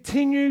 It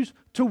continues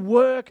to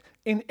work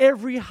in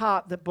every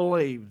heart that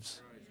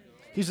believes.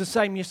 He's the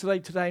same yesterday,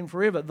 today, and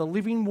forever. The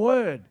living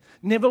word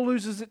never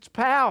loses its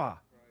power.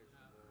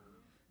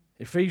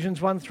 Ephesians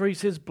 1:3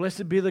 says,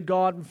 "Blessed be the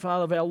God and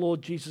Father of our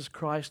Lord Jesus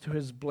Christ, who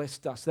has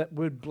blessed us." That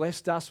word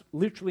blessed us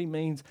literally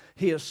means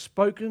he has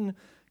spoken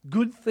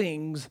good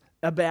things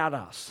about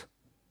us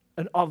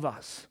and of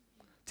us.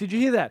 Did you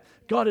hear that?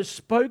 God has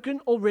spoken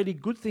already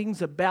good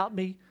things about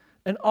me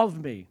and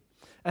of me.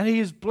 And he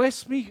has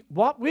blessed me,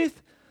 what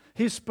with?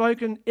 He has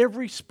spoken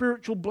every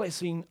spiritual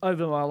blessing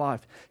over my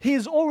life. He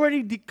has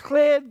already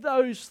declared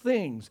those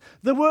things.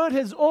 The word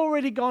has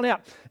already gone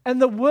out.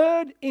 And the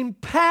word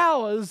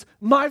empowers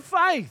my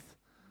faith.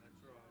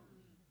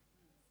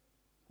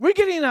 We're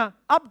getting an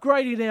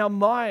upgrade in our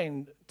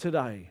mind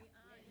today.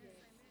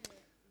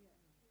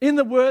 In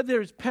the word,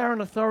 there is power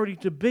and authority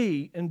to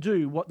be and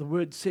do what the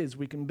word says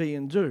we can be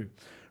and do.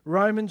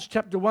 Romans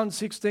chapter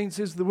 1:16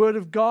 says the word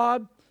of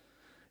God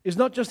is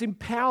not just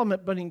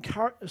empowerment, but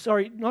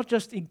not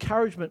just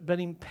encouragement, but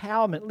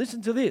empowerment.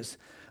 Listen to this.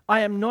 I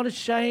am not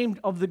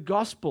ashamed of the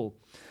gospel,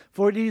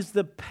 for it is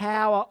the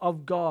power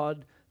of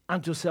God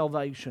unto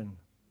salvation.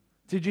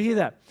 Did you hear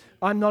that?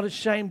 I'm not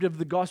ashamed of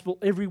the gospel.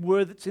 Every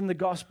word that's in the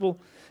gospel,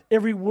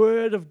 every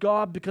word of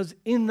God, because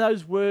in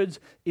those words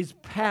is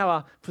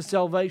power for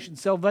salvation.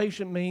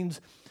 Salvation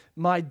means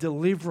my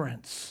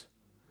deliverance.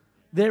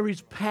 There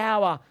is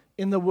power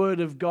in the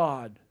word of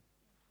God.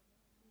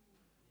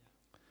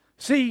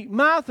 See,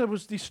 Martha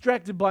was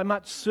distracted by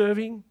much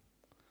serving.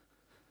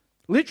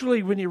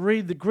 Literally, when you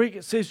read the Greek,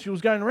 it says she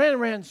was going round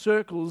and round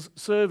circles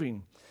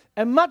serving.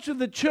 And much of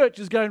the church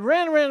is going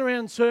round and round and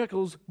round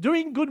circles,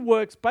 doing good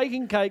works,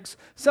 baking cakes,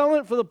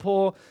 selling it for the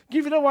poor,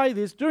 giving away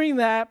this, doing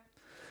that.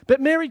 But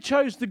Mary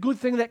chose the good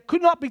thing that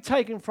could not be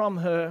taken from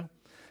her.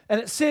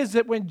 And it says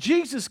that when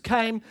Jesus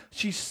came,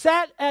 she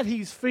sat at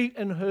his feet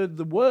and heard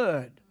the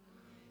word.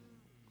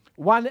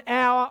 1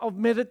 hour of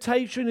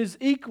meditation is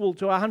equal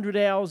to 100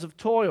 hours of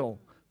toil,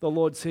 the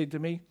Lord said to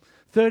me.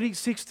 30,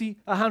 60,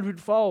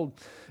 100-fold.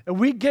 And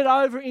we get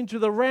over into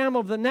the realm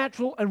of the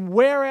natural and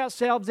wear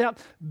ourselves out.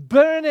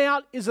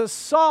 Burnout is a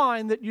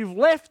sign that you've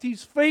left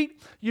his feet,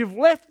 you've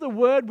left the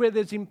word where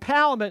there's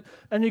empowerment,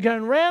 and you're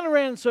going round and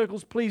round in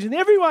circles pleasing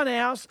everyone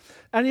else,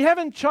 and you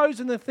haven't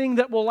chosen the thing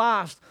that will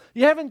last.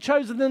 You haven't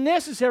chosen the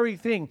necessary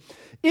thing.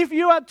 If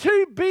you are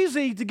too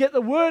busy to get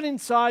the word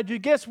inside you,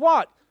 guess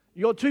what?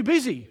 You're too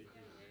busy.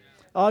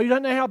 Oh, you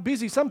don't know how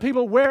busy. Some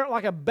people wear it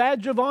like a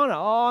badge of honor.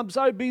 Oh, I'm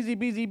so busy,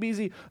 busy,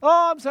 busy.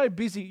 Oh, I'm so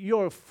busy.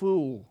 You're a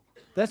fool.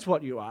 That's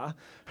what you are.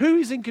 Who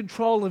is in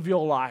control of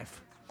your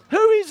life?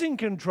 Who is in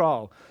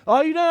control?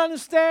 Oh, you don't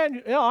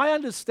understand. Yeah, I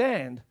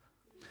understand.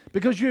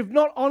 Because you've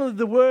not honored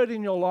the word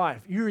in your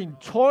life. You're in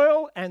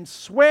toil and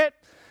sweat,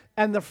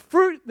 and the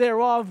fruit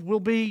thereof will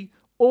be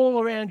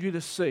all around you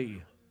to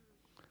see.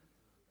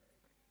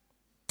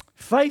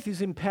 Faith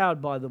is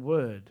empowered by the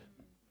word.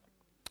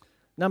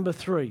 Number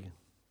 3.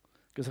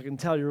 Because I can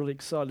tell you're really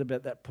excited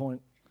about that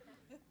point.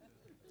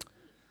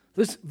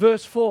 This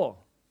verse 4.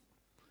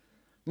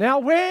 Now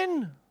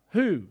when,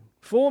 who?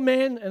 4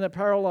 men and a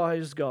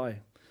paralyzed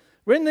guy.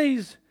 When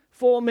these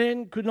 4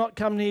 men could not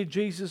come near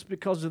Jesus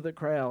because of the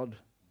crowd,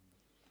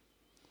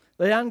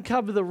 they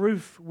uncovered the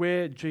roof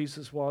where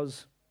Jesus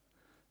was,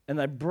 and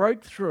they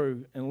broke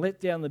through and let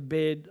down the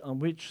bed on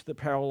which the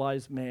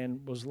paralyzed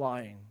man was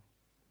lying.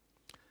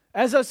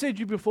 As I said to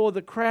you before,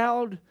 the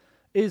crowd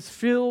is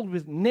filled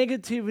with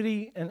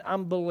negativity and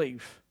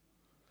unbelief.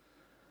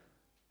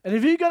 And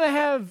if you're going to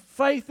have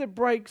faith that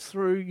breaks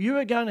through, you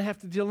are going to have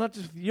to deal not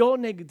just with your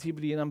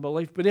negativity and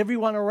unbelief, but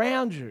everyone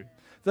around you.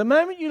 The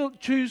moment you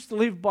choose to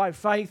live by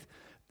faith,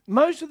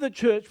 most of the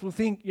church will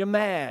think you're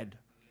mad.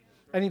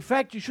 And in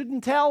fact, you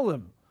shouldn't tell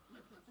them.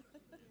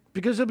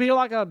 Because it'll be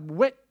like a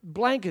wet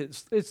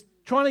blanket. It's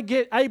trying to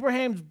get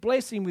Abraham's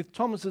blessing with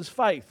Thomas's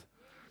faith.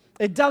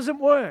 It doesn't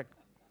work.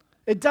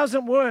 It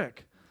doesn't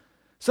work.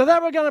 So they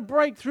were going to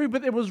break through,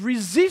 but there was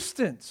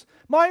resistance.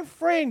 My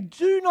friend,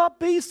 do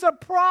not be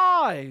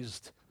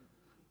surprised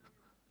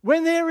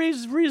when there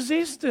is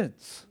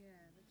resistance.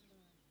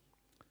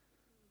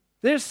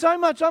 There's so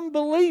much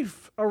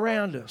unbelief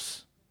around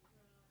us.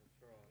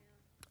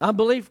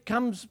 Unbelief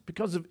comes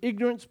because of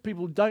ignorance.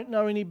 People don't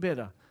know any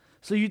better.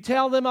 So you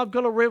tell them, I've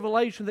got a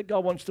revelation that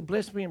God wants to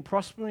bless me and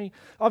prosper me.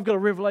 I've got a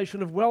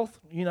revelation of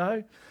wealth,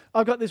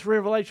 I've got this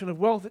revelation of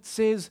wealth that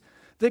says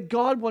that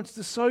God wants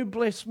to so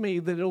bless me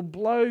that it'll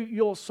blow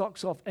your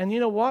socks off. And you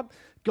know what?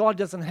 God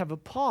doesn't have a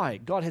pie.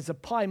 God has a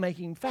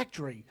pie-making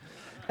factory.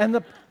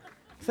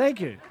 Thank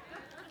you.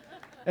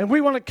 And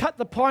we want to cut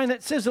the pie, and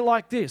it says it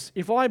like this.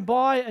 If I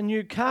buy a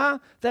new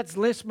car, that's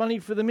less money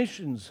for the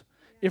missions.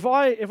 If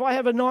I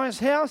have a nice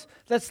house,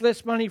 that's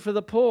less money for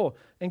the poor.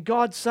 And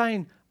God's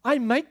saying, I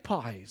make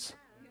pies.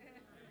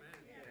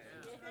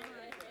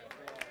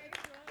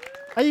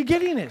 Are you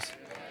getting this?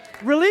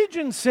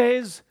 Religion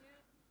says,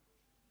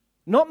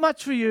 Not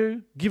much for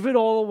you. Give it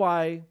all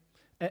away.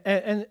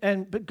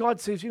 But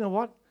God says, you know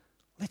what?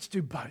 Let's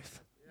do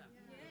both.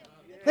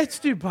 Let's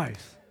do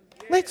both.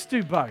 Let's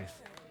do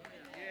both.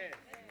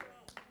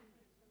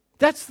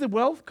 That's the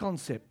wealth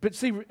concept. But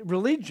see,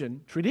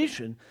 religion,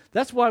 tradition,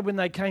 that's why when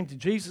they came to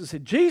Jesus,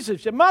 said,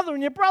 Jesus, your mother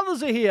and your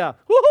brothers are here.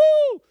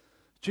 Woohoo!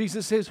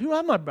 Jesus says, who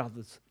are my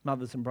mothers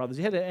and brothers?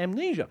 He had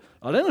amnesia.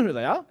 I don't know who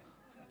they are.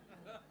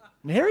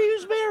 Mary?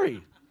 Who's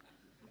Mary?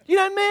 You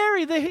know,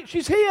 Mary,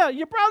 she's here.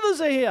 Your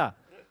brothers are here.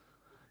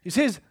 He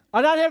says,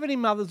 I don't have any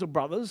mothers or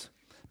brothers,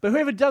 but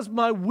whoever does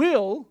my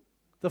will,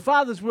 the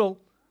Father's will,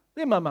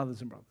 they're my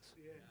mothers and brothers.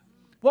 Yeah.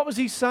 What was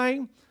he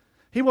saying?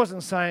 He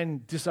wasn't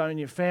saying disown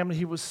your family.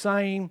 He was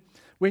saying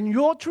when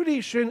your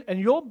tradition and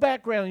your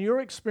background and your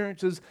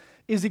experiences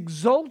is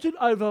exalted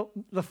over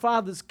the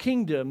Father's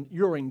kingdom,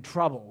 you're in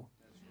trouble.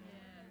 Yeah.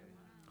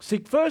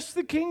 Seek first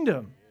the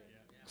kingdom.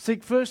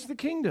 Seek first the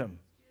kingdom.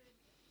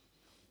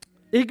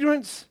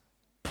 Ignorance,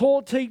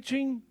 poor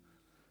teaching,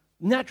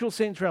 natural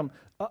sense realm.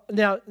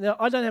 Now,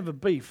 I don't have a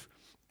beef,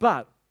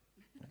 but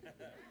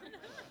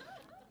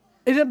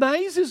it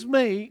amazes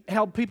me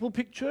how people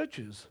pick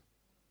churches.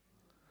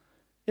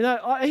 You know,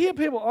 I hear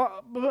people,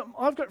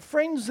 I've got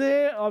friends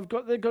there,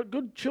 they've got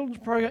good children's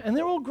program, and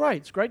they're all great.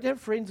 It's great to have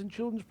friends in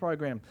children's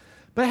program.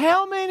 But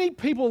how many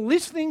people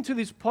listening to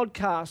this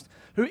podcast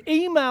who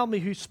email me,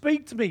 who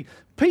speak to me,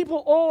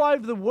 people all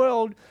over the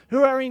world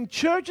who are in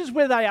churches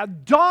where they are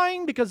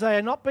dying because they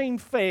are not being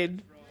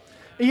fed,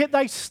 and yet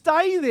they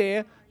stay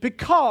there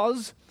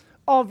because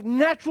of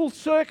natural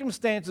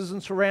circumstances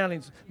and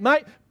surroundings.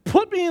 Mate,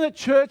 put me in a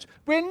church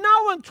where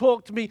no one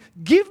talked to me,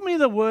 give me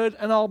the word,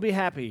 and I'll be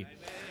happy.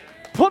 Amen.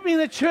 Put me in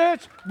a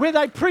church where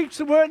they preach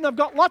the word and I've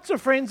got lots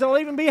of friends, I'll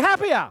even be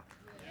happier.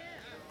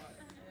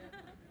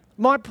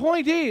 My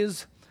point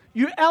is,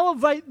 you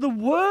elevate the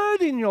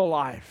word in your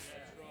life.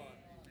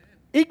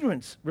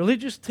 Ignorance,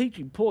 religious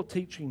teaching, poor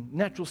teaching,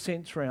 natural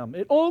sense realm.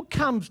 It all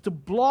comes to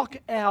block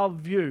our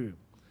view.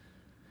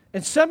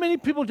 And so many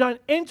people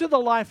don't enter the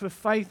life of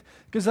faith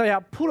because they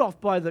are put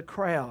off by the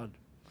crowd.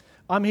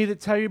 I'm here to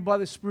tell you by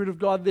the Spirit of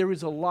God, there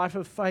is a life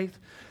of faith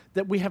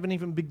that we haven't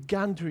even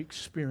begun to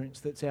experience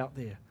that's out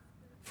there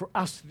for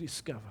us to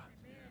discover.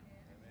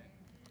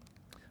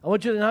 I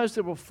want you to notice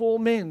there were 4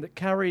 men that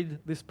carried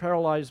this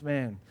paralyzed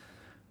man.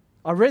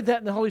 I read that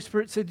and the Holy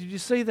Spirit said, did you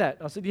see that?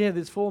 I said, yeah,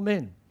 there's 4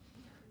 men.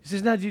 He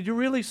says, no, did you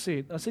really see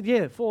it? I said,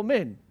 yeah, 4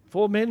 men.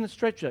 4 men in a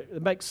stretcher.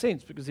 It makes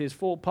sense because there's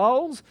 4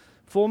 poles,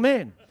 4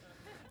 men.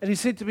 And he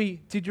said to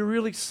me, did you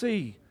really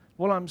see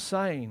what I'm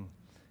saying?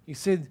 He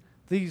said,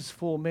 these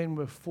 4 men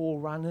were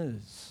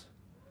forerunners,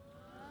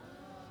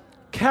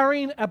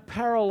 carrying a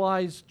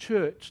paralyzed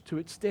church to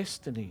its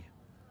destiny.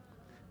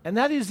 And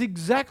that is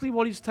exactly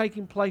what is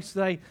taking place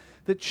today.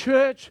 The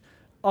church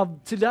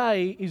of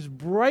today is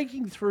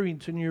breaking through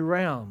into new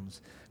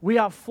realms. We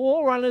are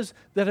forerunners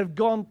that have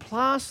gone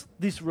past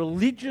this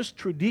religious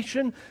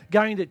tradition,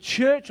 going to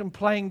church and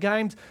playing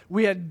games.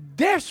 We are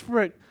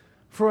desperate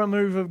for a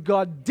move of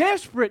God,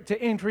 desperate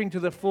to enter into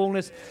the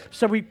fullness.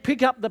 So we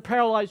pick up the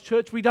paralyzed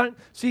church. We don't,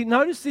 see,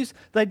 notice this,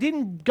 they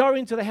didn't go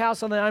into the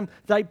house on their own.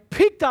 They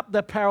picked up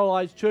the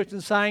paralyzed church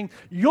and saying,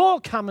 you're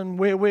coming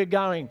where we're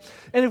going.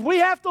 And if we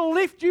have to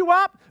lift you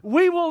up,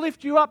 we will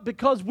lift you up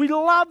because we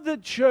love the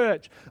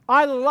church.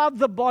 I love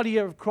the body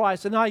of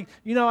Christ. And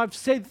I've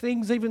said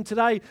things even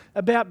today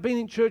about being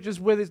in churches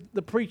where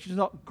the preaching's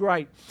not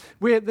great,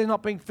 where they're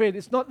not being fed.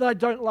 It's not that I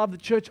don't love the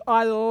church.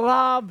 I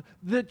love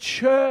the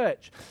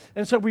church.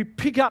 And so we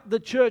pick up the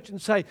church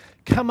and say,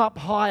 come up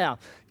higher.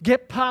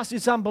 Get past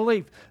this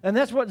unbelief. And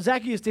that's what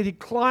Zacchaeus did. He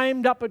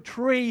climbed up a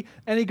tree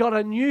and he got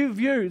a new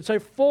view. So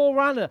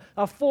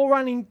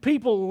forerunning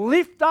people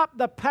lift up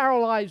the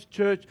paralyzed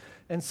church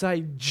and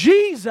say,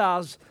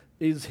 Jesus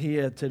is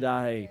here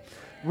today.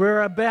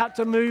 We're about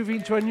to move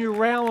into a new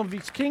realm of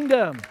His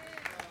kingdom.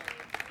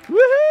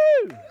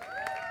 Woohoo!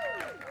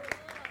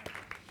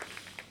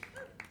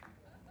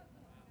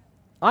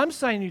 I'm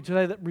saying to you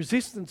today that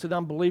resistance and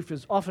unbelief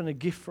is often a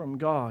gift from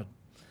God.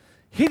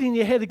 Hitting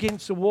your head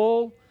against the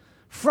wall,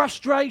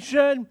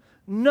 frustration,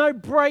 no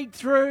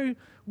breakthrough.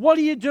 What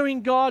are you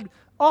doing, God?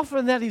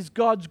 Often that is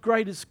God's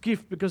greatest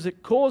gift because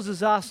it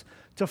causes us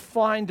to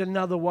find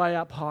another way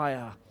up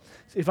higher.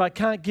 If I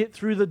can't get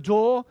through the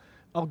door,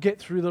 I'll get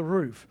through the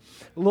roof.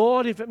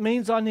 Lord, if it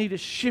means I need to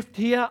shift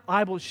here,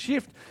 I will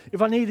shift.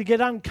 If I need to get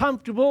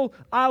uncomfortable,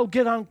 I'll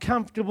get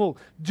uncomfortable.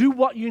 Do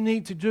what you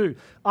need to do.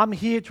 I'm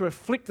here to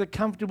afflict the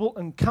comfortable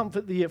and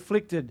comfort the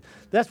afflicted.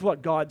 That's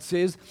what God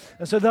says.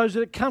 And so those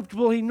that are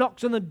comfortable, He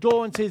knocks on the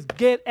door and says,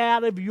 get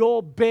out of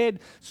your bed.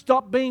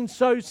 Stop being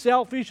so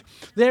selfish.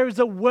 There is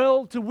a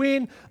world to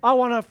win. I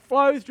want to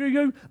flow through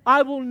you.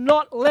 I will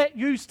not let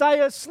you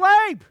stay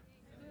asleep.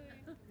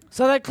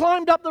 So they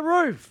climbed up the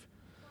roof.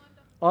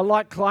 I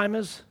like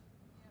climbers.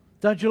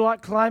 Don't you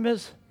like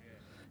climbers?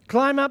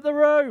 Climb up the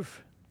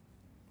roof.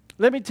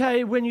 Let me tell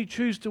you, when you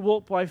choose to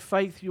walk by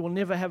faith, you will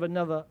never have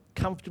another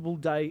comfortable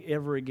day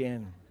ever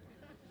again.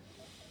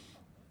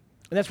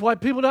 And that's why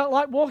people don't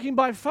like walking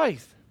by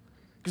faith,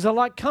 because they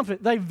like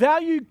comfort. They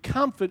value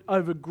comfort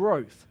over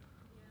growth.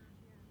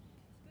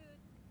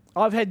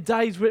 I've had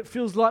days where it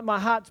feels like my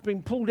heart's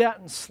been pulled out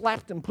and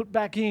slapped and put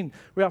back in,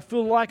 where I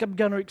feel like I'm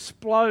going to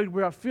explode,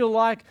 where I feel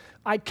like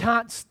I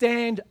can't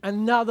stand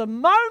another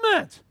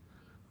moment.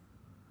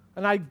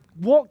 And I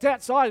walked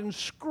outside and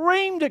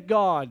screamed at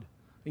God.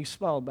 He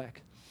smiled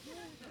back. He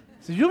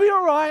said, "You'll be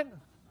all right.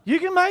 You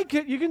can make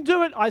it. You can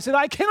do it." I said,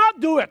 "I cannot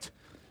do it.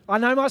 I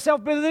know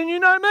myself better than you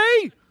know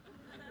me.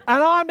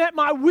 And I'm at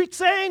my wit's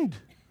end."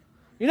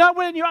 You know,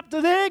 when you're up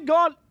to there,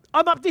 God,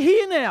 I'm up to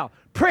here now.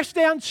 Pressed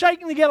down,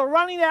 shaking together,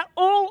 running out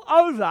all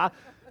over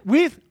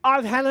with,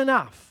 "I've had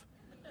enough."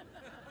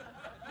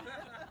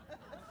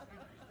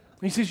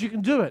 He says, "You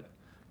can do it.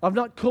 I've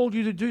not called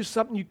you to do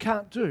something you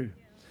can't do.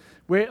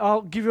 Where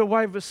I'll give you a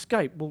way of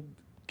escape." Well,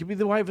 give me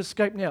the way of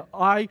escape now.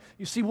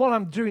 You see what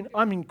I'm doing,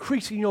 I'm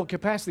increasing your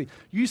capacity.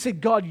 You said,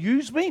 "God,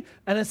 use me."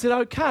 And I said,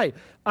 "Okay,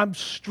 I'm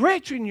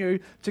stretching you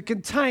to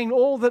contain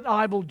all that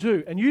I will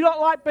do." And you don't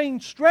like being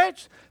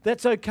stretched?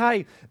 That's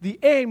okay. The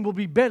end will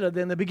be better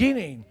than the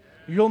beginning.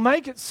 You'll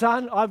make it,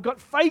 son. I've got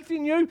faith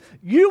in you.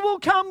 You will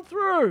come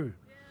through.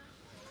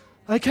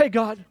 Okay,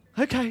 God.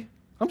 Okay.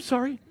 I'm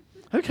sorry.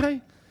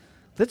 Okay.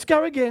 Let's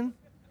go again.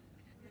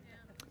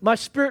 My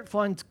spirit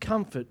finds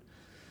comfort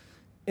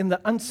in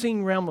the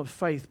unseen realm of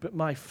faith, but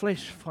my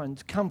flesh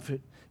finds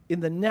comfort in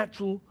the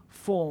natural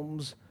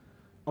forms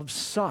of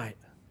sight.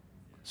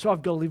 So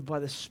I've got to live by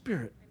the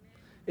Spirit.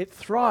 It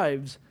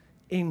thrives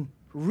in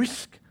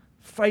risk,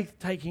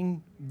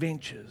 faith-taking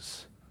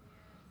ventures.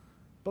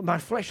 But my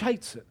flesh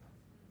hates it.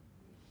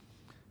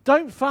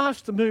 Don't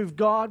fast to move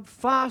God.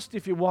 Fast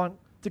if you want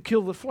to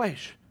kill the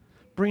flesh.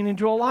 Bring it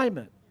into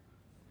alignment.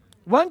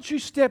 Once you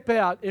step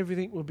out,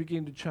 everything will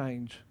begin to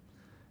change.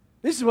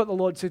 This is what the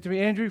Lord said to me,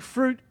 "Andrew,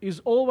 fruit is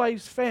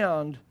always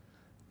found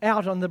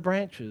out on the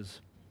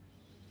branches."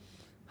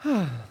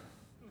 I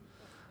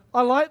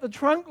like the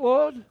trunk,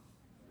 Lord.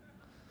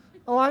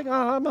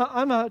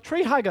 I'm a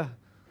tree hugger.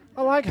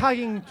 I like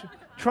hugging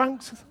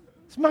trunks.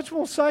 It's much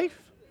more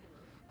safe.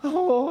 Oh,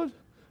 Lord.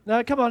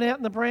 No, come on, out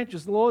in the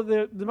branches, Lord.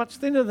 They're much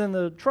thinner than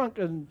the trunk,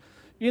 and,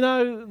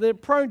 they're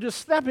prone to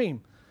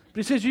snapping.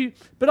 But he says,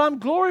 but I'm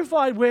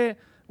glorified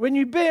when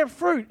you bear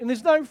fruit, and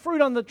there's no fruit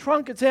on the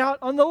trunk, it's out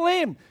on the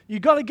limb.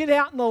 You've got to get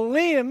out on the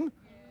limb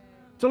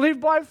to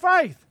live by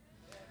faith.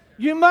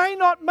 You may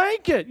not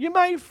make it. You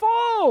may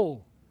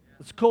fall.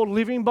 It's called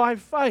living by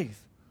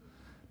faith.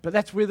 But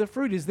that's where the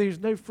fruit is. There's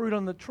no fruit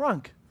on the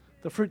trunk.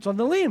 The fruit's on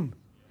the limb.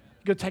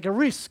 You've got to take a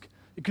risk.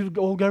 It could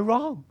all go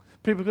wrong.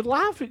 People could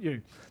laugh at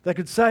you. They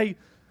could say,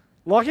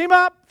 "Lock him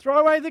up, throw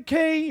away the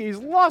key, he's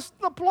lost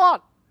the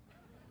plot."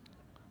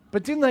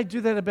 But didn't they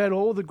do that about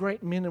all the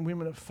great men and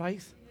women of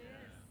faith?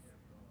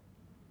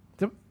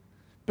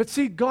 But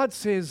see, God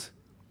says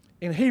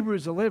in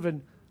Hebrews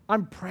 11,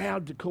 I'm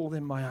proud to call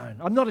them my own.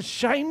 I'm not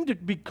ashamed to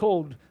be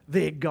called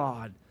their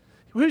God.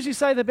 Who's he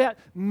saying about?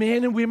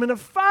 Men and women of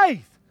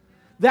faith.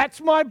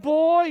 That's my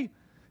boy.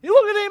 You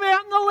look at him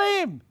out in the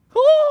limb.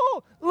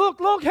 Oh,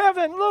 look,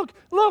 heaven,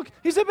 look,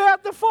 he's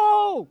about to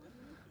fall.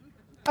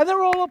 And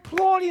they're all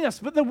applauding us,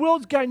 but the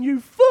world's going,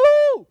 "You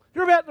fool,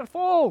 you're about to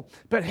fall."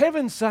 But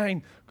heaven's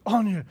saying,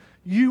 "On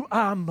you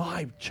are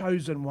my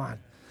chosen one."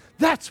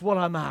 That's what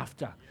I'm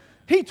after.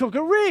 He took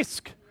a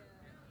risk.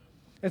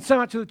 And so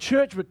much of the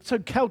church, we're so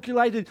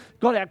calculated,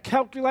 got our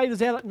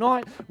calculators out at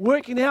night,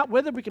 working out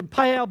whether we can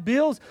pay our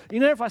bills.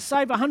 If I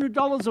save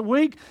 $100 a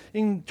week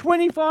in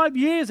 25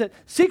 years at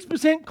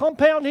 6%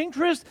 compound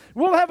interest,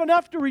 we'll have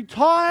enough to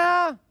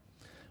retire.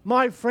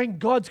 My friend,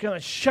 God's going to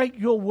shake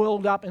your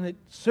world up, and it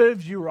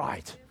serves you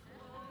right.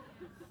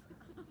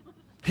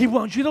 He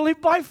wants you to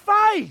live by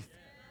faith.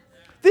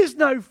 There's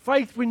no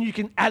faith when you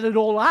can add it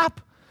all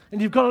up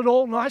and you've got it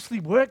all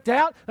nicely worked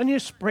out on your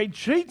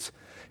spreadsheets.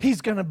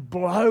 He's going to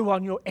blow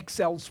on your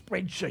Excel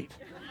spreadsheet.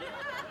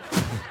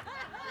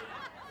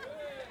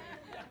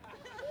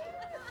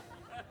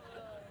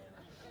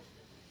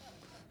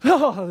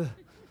 Oh, the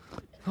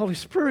Holy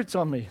Spirit's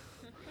on me.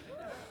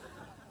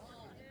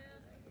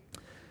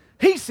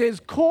 He says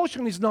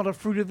caution is not a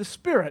fruit of the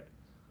Spirit.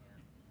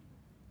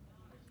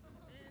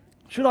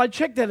 Should I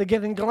check that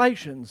again in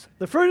Galatians?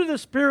 The fruit of the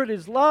Spirit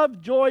is love,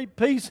 joy,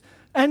 peace,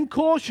 and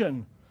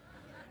caution.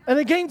 And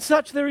against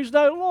such there is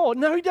no law.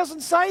 No, he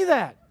doesn't say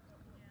that.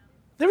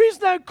 There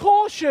is no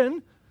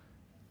caution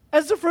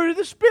as the fruit of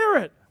the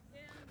Spirit.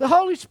 The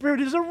Holy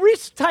Spirit is a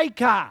risk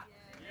taker.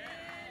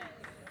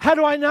 How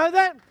do I know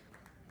that?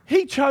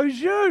 He chose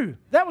you.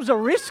 That was a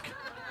risk.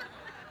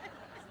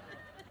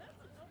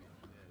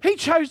 He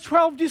chose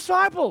 12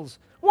 disciples.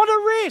 What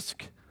a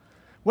risk.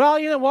 Well,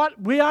 you know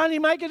what? We only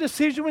make a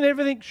decision when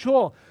everything's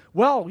sure.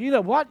 Well, you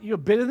know what? You're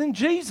better than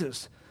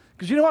Jesus.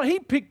 Because you know what? He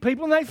picked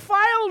people and they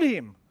failed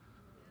him.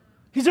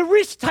 He's a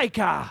risk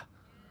taker.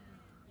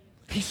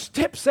 He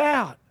steps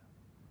out.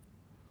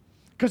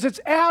 Because it's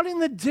out in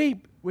the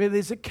deep where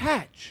there's a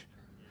catch.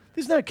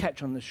 There's no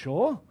catch on the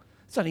shore.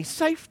 It's only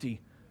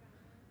safety.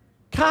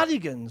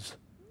 Cardigans.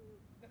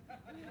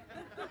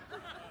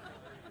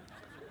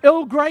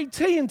 Earl Grey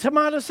tea and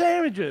tomato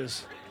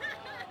sandwiches.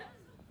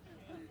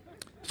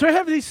 So I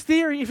have this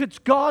theory, if it's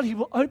God, he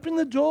will open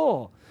the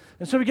door.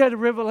 And so we go to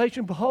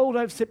Revelation, behold,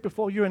 I've set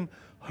before you an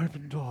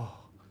open door.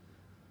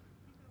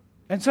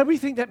 And so we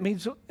think that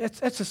means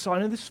that's a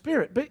sign of the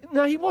Spirit. But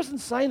no, he wasn't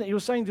saying that. He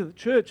was saying to the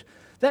church,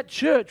 that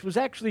church was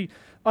actually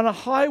on a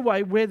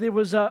highway where there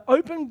was an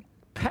open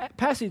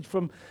passage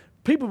from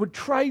people would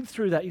trade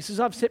through that. He says,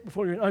 I've set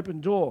before you an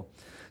open door.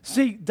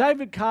 See,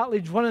 David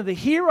Cartledge, one of the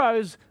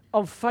heroes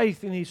of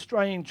faith in the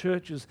Australian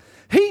churches,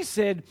 he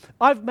said,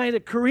 I've made a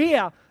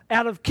career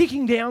out of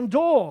kicking down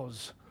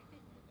doors.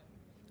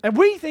 And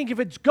we think if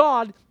it's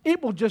God,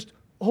 it will just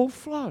all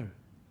flow.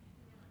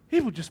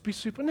 It will just be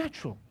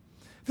supernatural.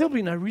 There'll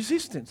be no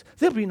resistance.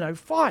 There'll be no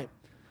fight.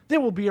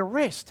 There will be a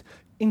rest.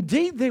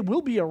 Indeed, there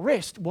will be a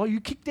rest while you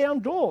kick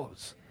down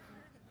doors.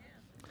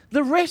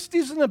 The rest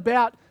isn't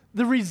about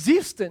the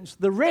resistance.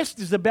 The rest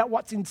is about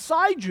what's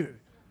inside you.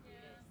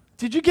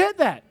 Did you get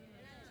that?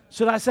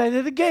 Should I say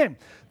that again?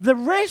 The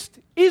rest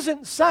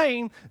isn't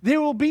saying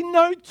there will be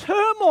no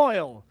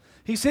turmoil.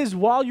 He says,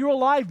 while you're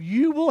alive,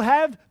 you will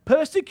have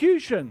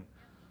persecution.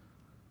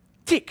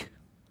 Tick.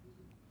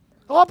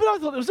 Oh, but I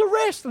thought there was a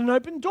rest and an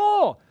open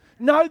door.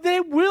 No,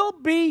 there will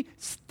be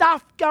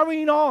stuff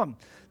going on.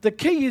 The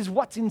key is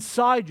what's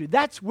inside you.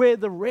 That's where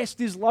the rest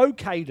is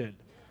located.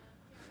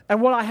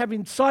 And what I have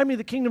inside me,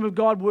 the kingdom of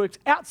God works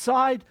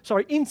inside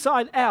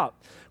out.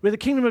 Where the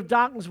kingdom of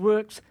darkness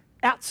works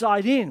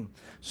outside in.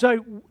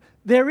 So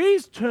there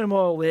is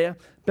turmoil there,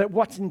 but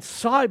what's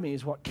inside me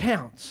is what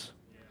counts.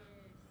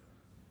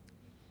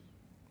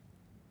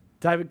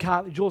 David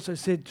Cartledge also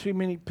said too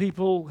many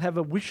people have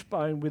a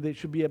wishbone where there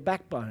should be a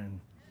backbone.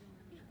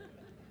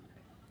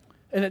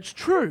 And it's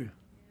true.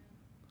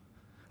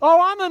 Oh,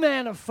 I'm a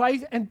man of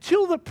faith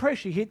until the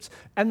pressure hits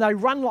and they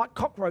run like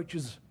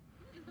cockroaches.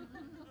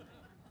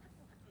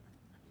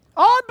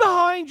 I'm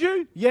behind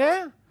you,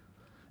 yeah.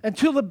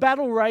 Until the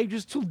battle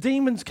rages, till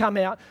demons come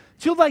out,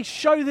 till they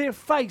show their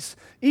face.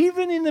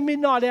 Even in the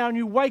midnight hour and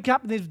you wake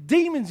up and there's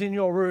demons in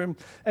your room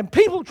and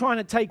people trying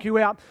to take you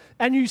out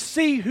and you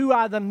see who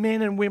are the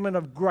men and women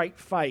of great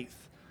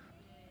faith.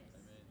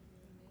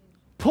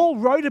 Paul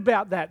wrote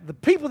about that. The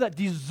people that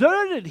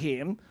deserted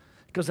him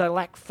because they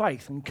lack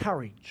faith and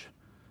courage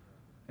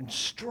and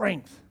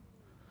strength.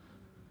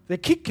 They're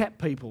Kit Kat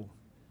people.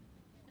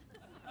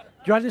 Do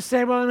you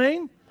understand what I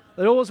mean?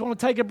 They always want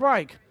to take a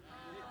break.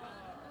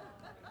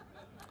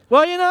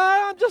 Well,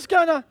 I'm just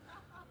going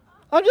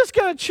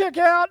to check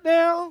out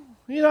now,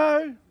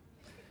 And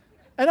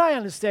I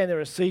understand there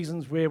are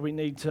seasons where we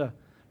need to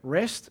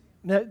rest.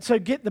 Now, so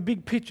get the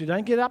big picture.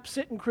 Don't get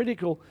upset and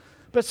critical.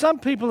 But some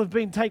people have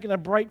been taking a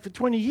break for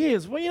 20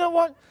 years. Well, you know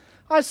what?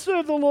 I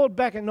served the Lord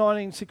back in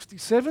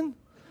 1967.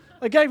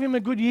 I gave him a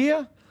good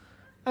year.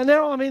 And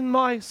now I'm in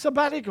my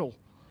sabbatical.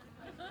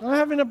 I'm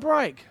having a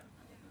break.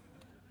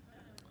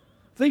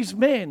 These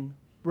men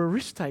were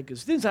risk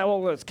takers. Didn't say,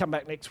 well, let's come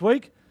back next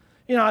week.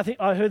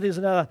 I heard there's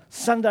another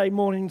Sunday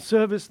morning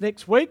service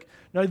next week.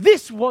 No,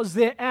 this was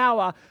their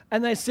hour,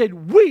 and they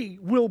said, we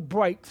will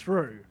break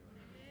through.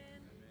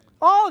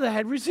 Oh, they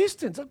had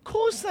resistance. Of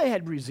course they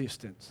had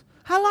resistance.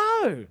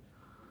 Hello.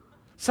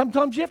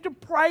 Sometimes you have to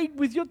pray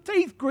with your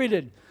teeth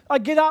gritted. I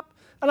get up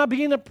and I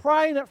begin to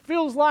pray, and it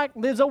feels like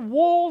there's a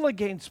wall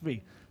against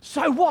me.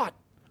 So what?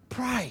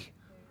 Pray.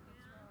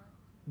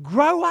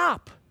 Grow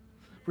up.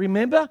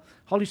 Remember,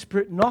 Holy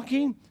Spirit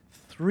knocking,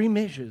 3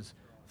 measures,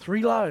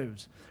 3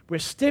 loaves. We're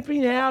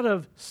stepping out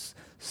of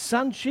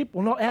sonship,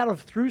 or not out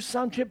of, through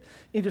sonship,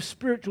 into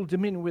spiritual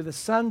dominion where the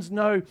sons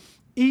know,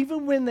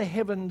 even when the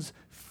heavens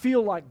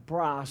feel like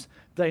brass,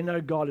 they know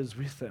God is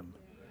with them.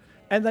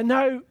 And they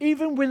know,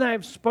 even when they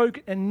have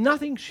spoken and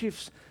nothing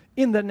shifts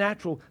in the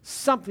natural,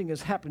 something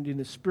has happened in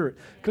the spirit.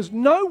 Because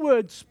no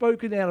word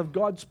spoken out of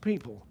God's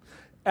people,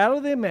 out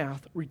of their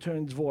mouth,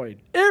 returns void.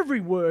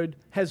 Every word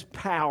has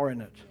power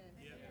in it.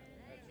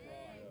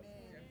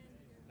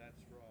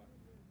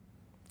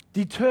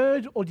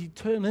 Deterred or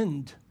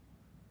determined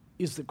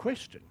is the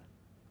question.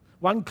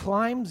 One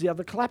climbs, the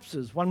other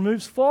collapses. One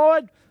moves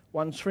forward,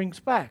 one shrinks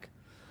back.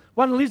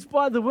 One lives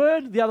by the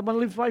word, the other one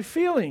lives by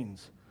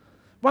feelings.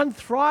 One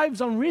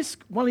thrives on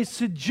risk, one is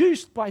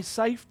seduced by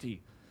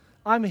safety.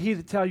 I'm here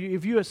to tell you,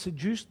 if you are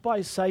seduced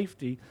by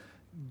safety,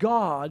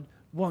 God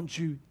wants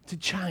you to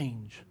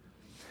change.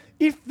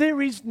 If there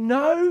is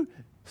no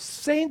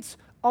sense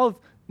of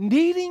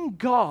needing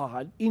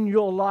God in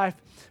your life,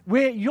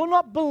 where you're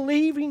not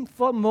believing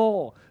for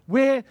more,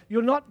 where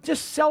you're not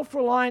just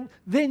self-reliant,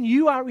 then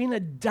you are in a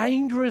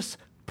dangerous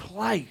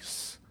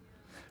place.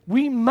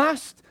 We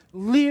must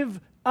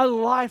live a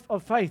life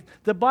of faith.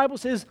 The Bible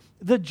says,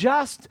 the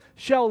just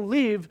shall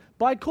live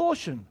by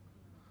caution.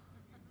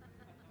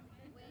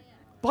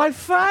 By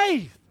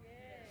faith.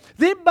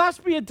 There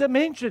must be a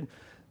dimension,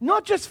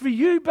 not just for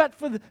you, but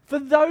for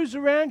those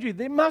around you.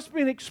 There must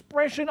be an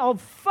expression of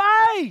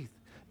faith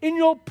in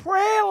your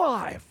prayer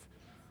life.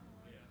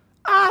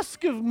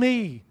 Ask of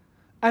me,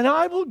 and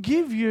I will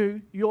give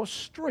you your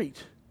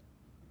street,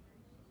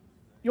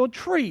 your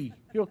tree,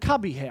 your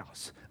cubby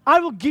house. I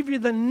will give you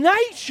the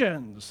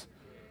nations.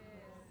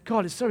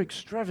 God is so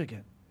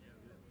extravagant.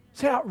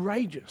 It's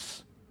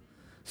outrageous.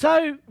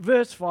 So,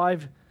 verse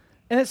 5,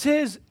 and it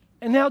says,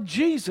 And now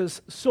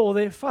Jesus saw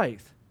their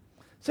faith.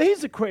 So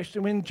here's the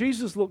question. When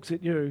Jesus looks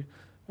at you,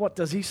 what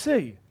does he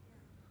see?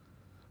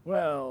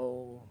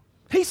 Well,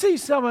 he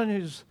sees someone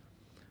who's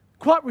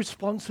quite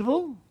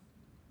responsible,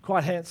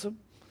 quite handsome,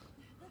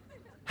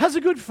 has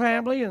a good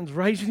family and is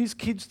raising his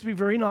kids to be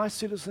very nice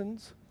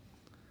citizens.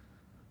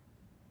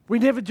 We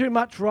never do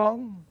much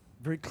wrong.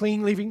 Very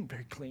clean living.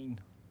 Very clean.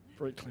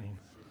 Very clean.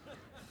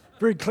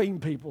 Very clean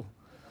people.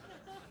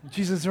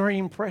 Jesus is very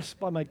impressed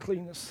by my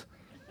cleanness.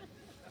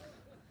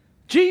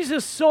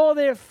 Jesus saw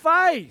their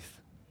faith.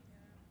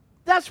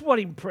 That's what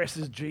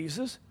impresses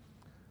Jesus.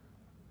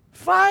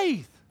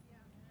 Faith.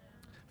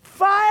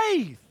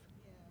 Faith.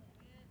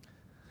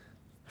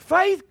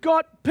 Faith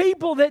got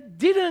people that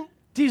didn't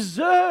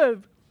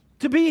deserve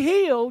to be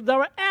healed. They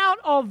were out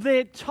of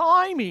their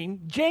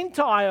timing,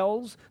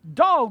 Gentiles,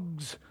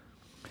 dogs,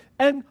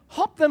 and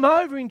hopped them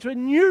over into a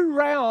new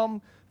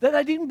realm that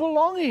they didn't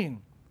belong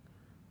in.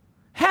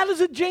 How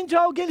does a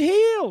Gentile get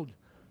healed?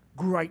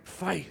 Great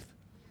faith.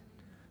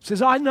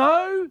 Says, I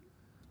know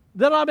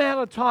that I'm out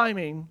of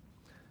timing.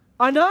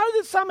 I know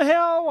that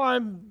somehow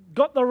I've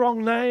got the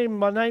wrong name.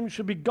 My name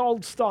should be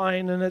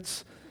Goldstein, and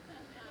it's...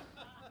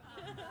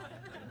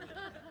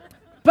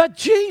 But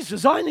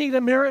Jesus, I need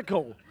a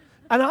miracle.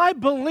 And I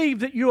believe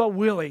that you are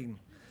willing.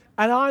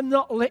 And I'm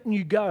not letting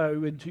you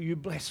go until you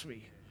bless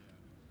me.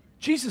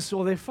 Jesus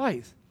saw their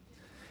faith.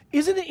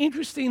 Isn't it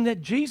interesting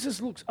that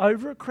Jesus looks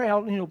over a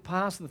crowd and he'll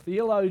pass the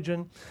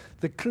theologian,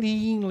 the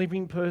clean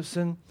living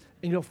person,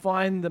 and you'll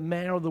find the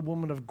man or the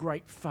woman of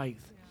great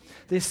faith.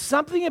 There's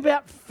something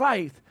about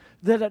faith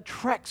that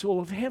attracts all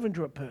of heaven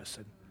to a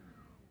person.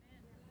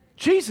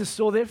 Jesus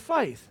saw their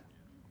faith.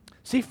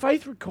 See,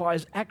 faith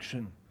requires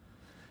action.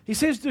 He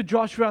says to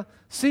Joshua,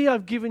 see,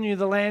 I've given you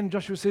the land.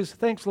 Joshua says,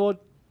 thanks, Lord.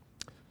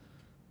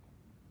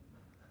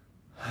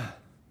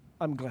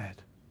 I'm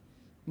glad.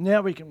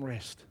 Now we can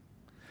rest.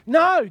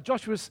 No,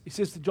 he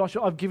says to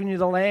Joshua, I've given you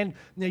the land.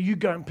 Now you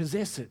go and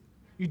possess it.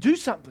 You do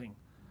something.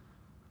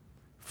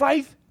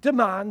 Faith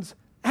demands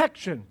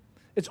action.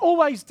 It's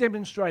always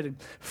demonstrated.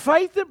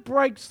 Faith that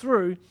breaks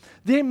through,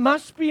 there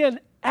must be an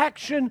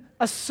action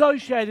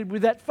associated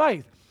with that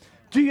faith.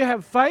 Do you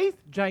have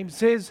faith? James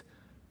says,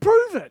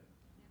 prove it.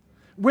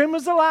 When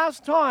was the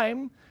last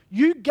time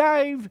you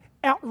gave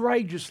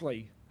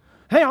outrageously?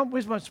 Hang on,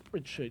 where's my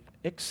spreadsheet?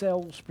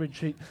 Excel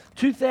spreadsheet.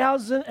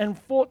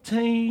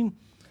 2014.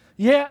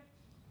 Yeah,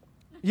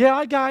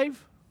 I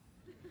gave.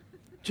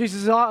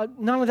 Jesus says,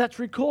 none of that's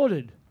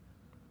recorded.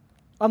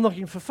 I'm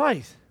looking for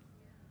faith.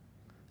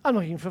 I'm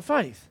looking for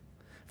faith.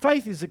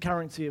 Faith is the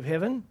currency of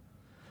heaven.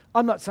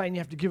 I'm not saying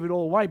you have to give it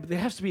all away, but there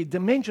has to be a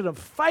dimension of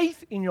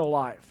faith in your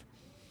life.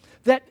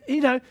 That,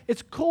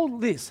 it's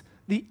called this,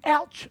 the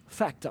ouch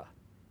factor.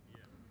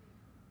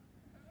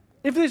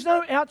 If there's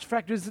no ouch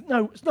factor, it's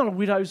not a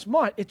widow's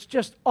mite. It's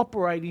just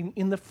operating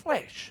in the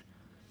flesh.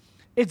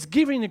 It's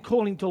giving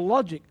according to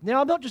logic.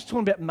 Now, I'm not just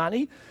talking about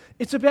money.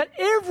 It's about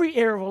every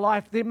area of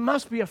life. There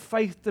must be a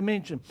faith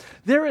dimension.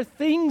 There are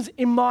things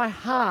in my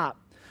heart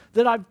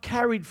that I've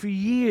carried for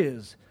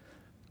years,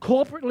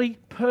 corporately,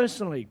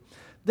 personally,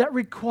 that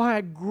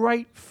require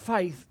great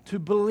faith to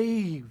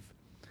believe.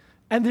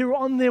 And they're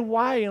on their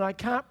way, and I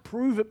can't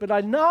prove it, but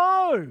I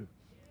know.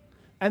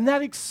 And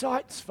that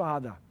excites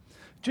Father.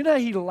 Do you know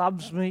He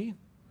loves me?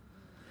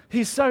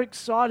 He's so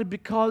excited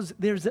because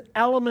there's an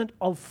element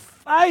of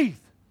faith,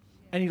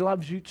 and He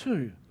loves you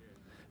too.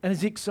 And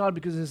He's excited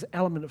because there's an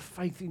element of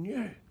faith in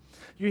you.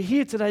 You're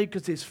here today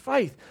because there's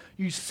faith.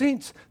 You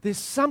sense there's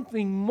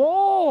something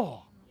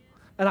more.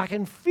 And I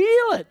can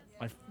feel it.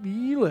 I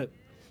feel it.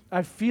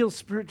 I feel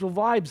spiritual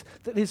vibes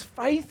that there's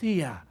faith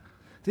here.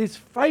 There's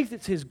faith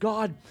that says,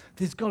 God,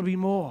 there's got to be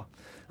more.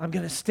 I'm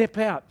going to step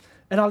out.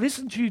 And I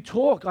listen to you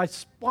talk. I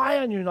spy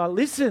on you and I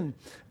listen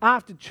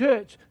after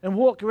church and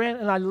walk around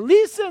and I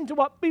listen to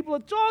what people are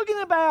talking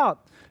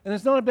about. And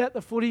it's not about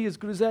the footy, as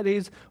good as that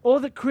is,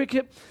 or the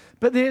cricket,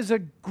 but there's a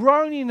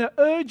groaning, an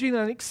urging,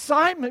 an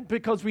excitement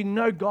because we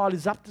know God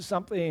is up to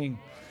something.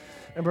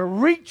 And we're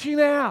reaching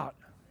out.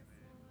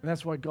 And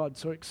that's why God's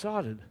so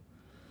excited,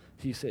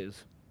 He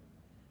says.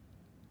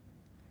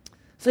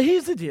 So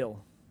here's the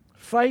deal.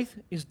 Faith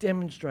is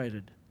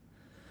demonstrated.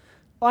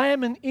 I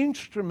am an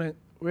instrument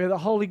where the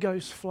Holy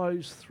Ghost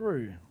flows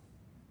through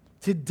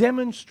to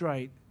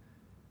demonstrate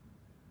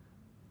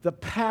the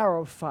power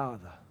of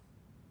Father.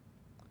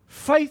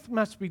 Faith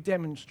must be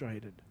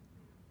demonstrated.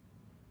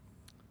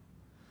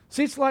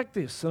 See, it's like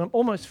this, and I'm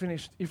almost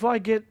finished. If I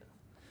get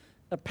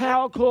a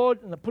power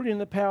cord and I put it in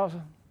the power,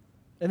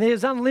 and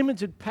there's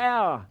unlimited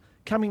power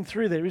coming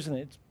through there, isn't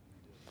it?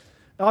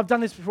 I've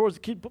done this before as a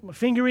kid, put my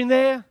finger in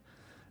there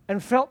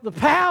and felt the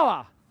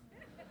power.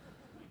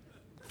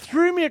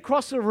 Threw me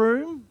across the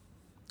room.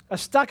 I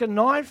stuck a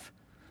knife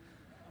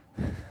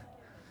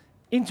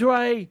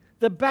into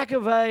the back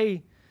of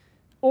a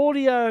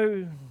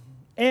audio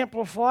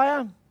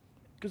amplifier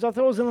because I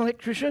thought I was an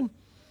electrician.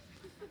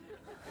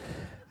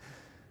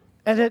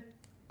 And it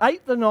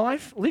ate the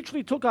knife,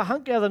 literally took a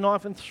hunk out of the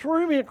knife and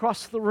threw me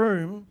across the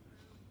room.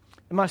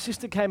 And my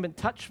sister came and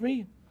touched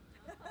me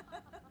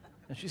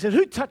And she said,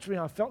 who touched me?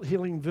 I felt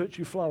healing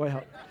virtue flow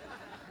out.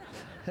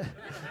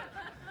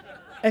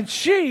 And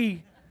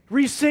she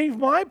received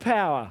my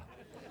power.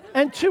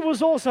 And she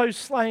was also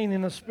slain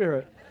in the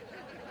Spirit.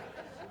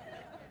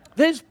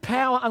 There's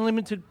power,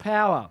 unlimited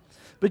power.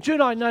 But you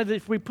and I know that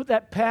if we put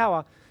that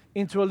power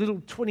into a little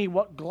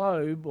 20-watt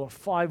globe or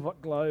 5-watt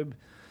globe,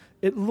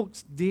 it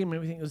looks dim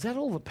and we think, is that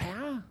all the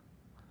power?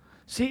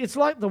 See, it's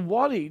like the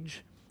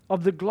wattage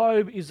of the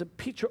globe is a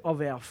picture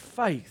of our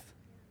faith.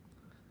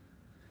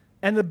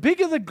 And the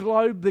bigger the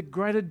globe, the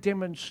greater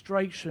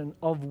demonstration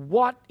of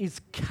what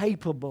is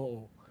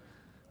capable.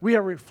 We are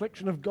a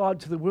reflection of God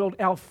to the world.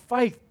 Our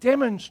faith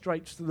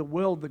demonstrates to the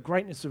world the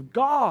greatness of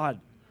God.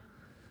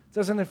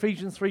 Doesn't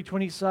Ephesians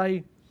 3:20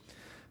 say,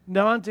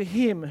 now unto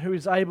him who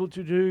is able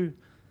to do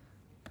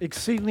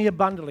exceedingly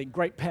abundantly,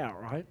 great power,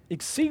 right?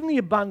 Exceedingly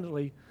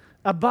abundantly,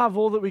 above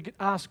all that we could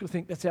ask or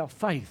think. That's our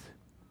faith.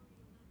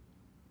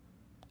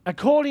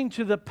 According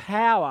to the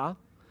power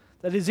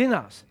that is in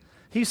us.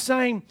 He's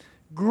saying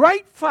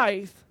great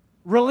faith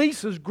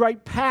releases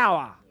great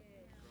power.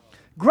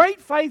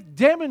 Great faith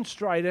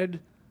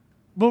demonstrated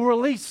will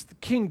release the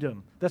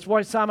kingdom. That's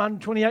why Psalm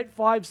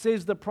 128:5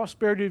 says the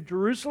prosperity of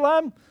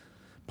Jerusalem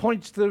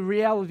points to the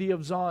reality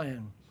of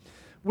Zion.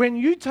 When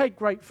you take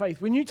great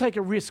faith, when you take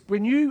a risk,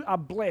 when you are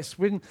blessed,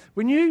 when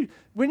you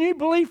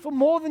believe for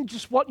more than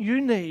just what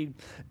you need,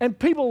 and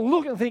people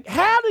look and think,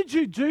 how did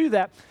you do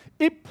that?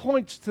 It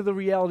points to the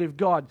reality of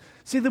God.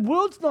 See, the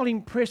world's not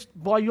impressed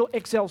by your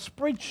Excel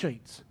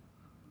spreadsheets.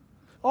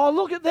 Oh,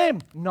 look at them.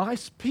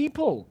 Nice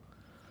people.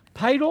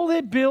 Paid all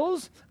their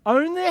bills,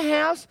 own their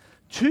house,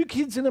 2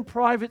 kids in a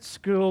private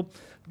school,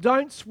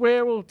 don't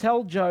swear or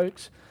tell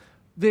jokes.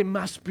 There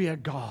must be a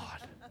God.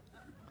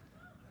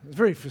 It's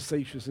very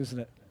facetious, isn't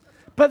it?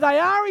 But they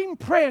are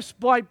impressed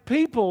by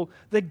people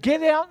that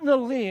get out on a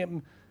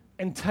limb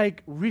and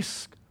take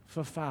risk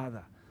for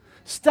Father.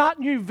 Start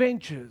new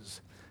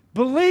ventures.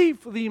 Believe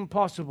for the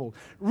impossible.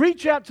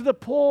 Reach out to the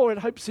poor at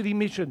Hope City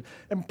Mission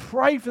and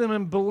pray for them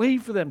and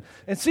believe for them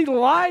and see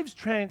lives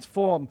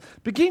transformed.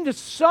 Begin to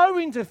sow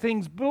into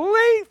things.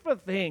 Believe for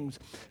things.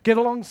 Get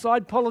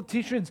alongside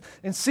politicians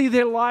and see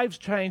their lives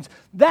change.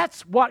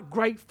 That's what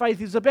great faith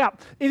is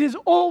about. It is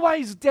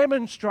always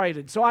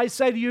demonstrated. So I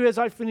say to you as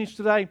I finish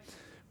today,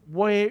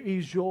 where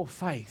is your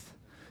faith?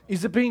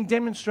 Is it being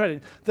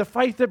demonstrated? The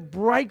faith that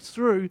breaks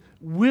through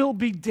will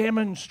be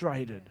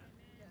demonstrated.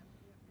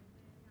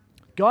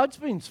 God's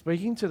been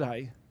speaking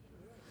today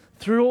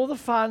through all the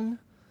fun,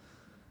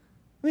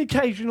 the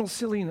occasional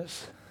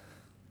silliness.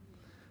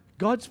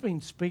 God's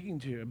been speaking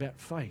to you about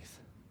faith.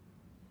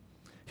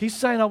 He's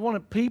saying, I want a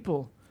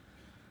people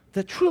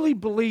that truly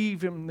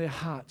believe in their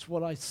hearts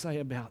what I say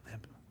about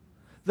them.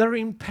 They're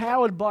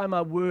empowered by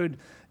my word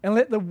and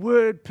let the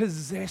word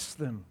possess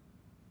them.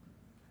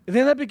 And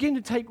then they begin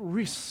to take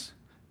risks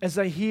as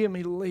they hear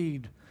me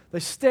lead. They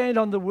stand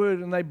on the word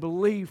and they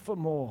believe for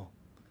more.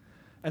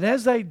 And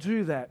as they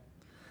do that,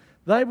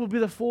 they will be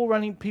the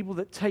forerunning people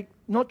that take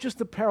not just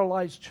the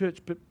paralyzed church,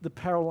 but the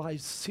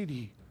paralyzed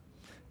city,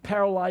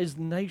 paralyzed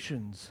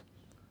nations,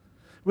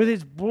 where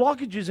there's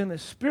blockages in the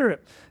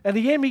spirit. And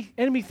the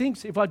enemy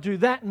thinks if I do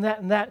that and that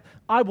and that,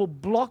 I will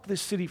block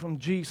this city from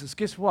Jesus.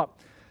 Guess what?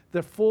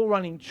 The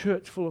forerunning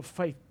church full of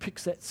faith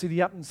picks that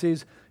city up and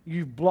says,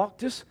 you've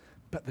blocked us,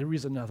 but there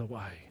is another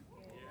way.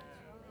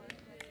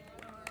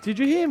 Did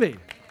you hear me?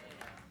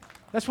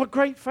 That's what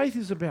great faith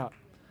is about.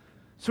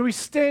 So we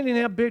stand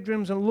in our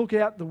bedrooms and look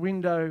out the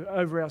window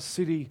over our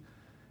city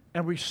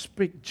and we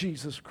speak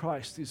Jesus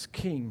Christ is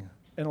King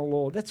and a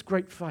Lord. That's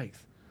great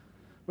faith.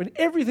 When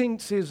everything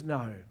says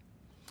no,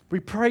 we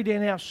pray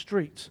down our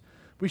streets.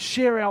 We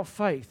share our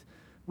faith.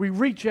 We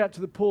reach out to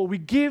the poor. We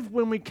give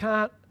when we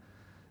can't.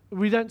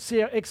 We don't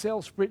see our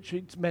Excel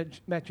spreadsheets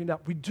matching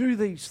up. We do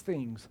these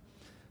things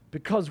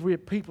because we're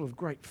people of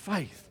great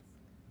faith.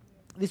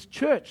 This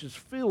church is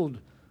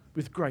filled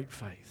with great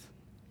faith.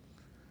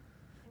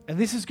 And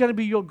this is going to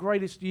be your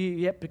greatest year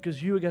yet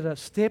because you are going to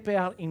step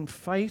out in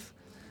faith.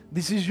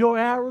 This is your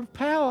hour of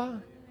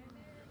power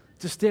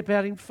to step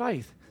out in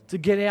faith, to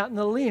get out in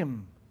the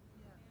limb.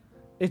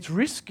 It's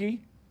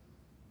risky,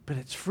 but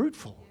it's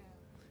fruitful.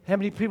 How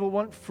many people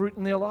want fruit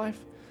in their life?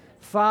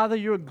 Father,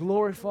 you are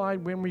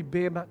glorified when we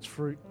bear much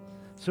fruit.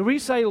 So we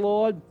say,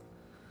 Lord,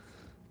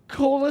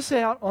 call us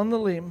out on the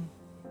limb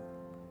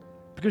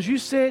because you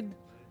said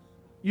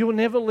you will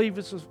never leave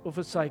us or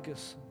forsake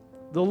us.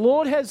 The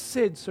Lord has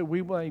said, so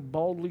we may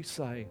boldly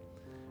say,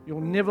 you'll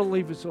never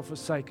leave us or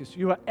forsake us.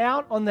 You are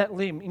out on that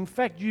limb. In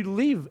fact, you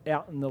live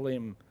out in the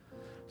limb.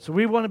 So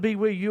we want to be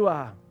where you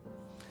are.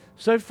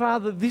 So,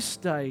 Father, this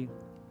day,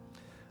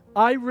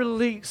 I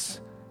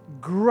release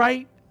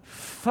great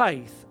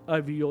faith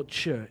over your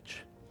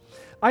church.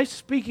 I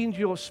speak into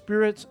your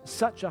spirits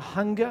such a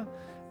hunger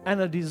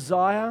and a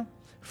desire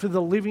for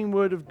the living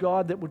word of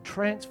God that would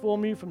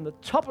transform you from the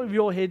top of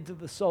your head to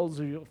the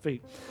soles of your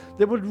feet,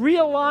 that would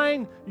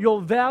realign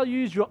your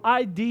values, your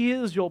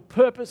ideas, your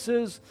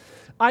purposes.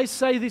 I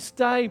say this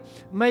day,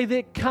 may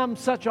there come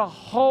such a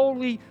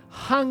holy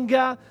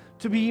hunger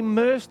to be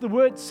immersed. The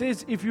word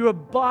says, if you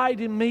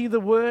abide in me, the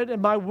word,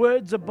 and my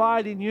words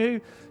abide in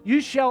you, you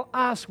shall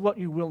ask what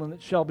you will and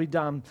it shall be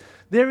done.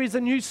 There is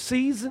a new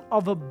season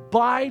of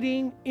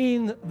abiding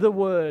in the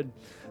word.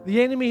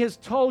 The enemy has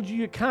told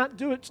you can't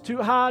do it, it's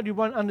too hard, you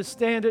won't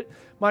understand it.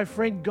 My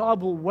friend,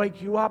 God will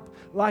wake you up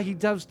like he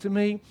does to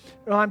me.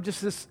 I'm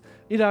just this,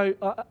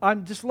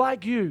 I'm just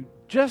like you,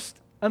 just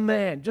a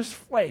man, just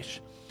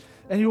flesh.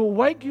 And he will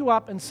wake you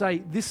up and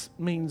say, this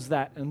means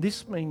that, and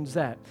this means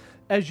that.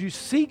 As you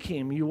seek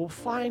him, you will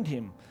find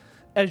him.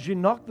 As you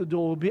knock, the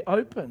door will be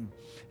open.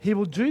 He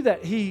will do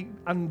that. He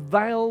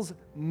unveils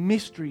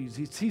mysteries.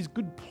 It's his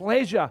good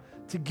pleasure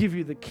to give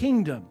you the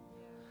kingdom.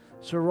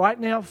 So right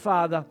now,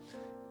 Father,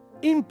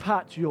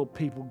 impart to your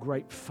people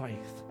great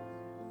faith.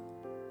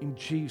 In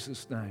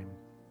Jesus' name.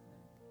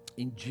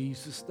 In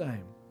Jesus'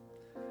 name.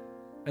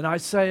 And I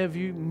say of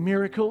you,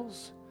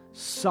 miracles,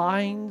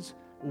 signs,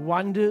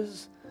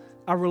 wonders,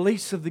 a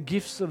release of the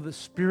gifts of the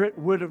Spirit,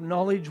 word of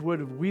knowledge, word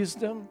of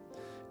wisdom,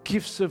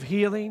 gifts of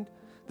healing,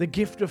 the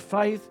gift of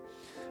faith.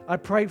 I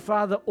pray,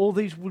 Father, all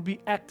these would be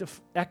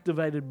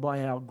activated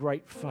by our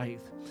great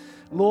faith.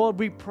 Lord,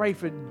 we pray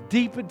for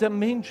deeper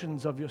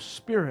dimensions of your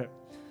Spirit,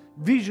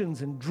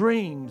 visions and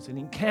dreams and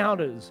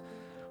encounters,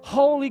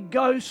 Holy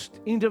Ghost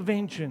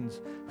interventions,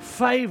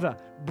 favor,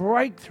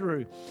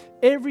 breakthrough,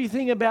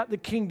 everything about the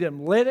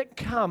kingdom. Let it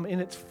come in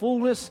its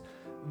fullness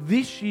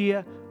this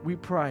year, we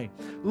pray.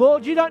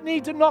 Lord, you don't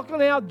need to knock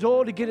on our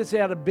door to get us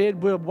out of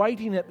bed. We're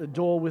waiting at the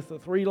door with the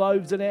 3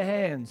 loaves in our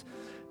hands.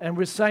 And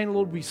we're saying,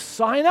 Lord, we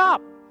sign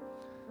up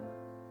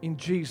in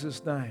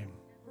Jesus' name.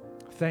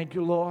 Thank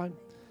you, Lord.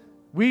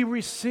 We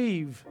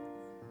receive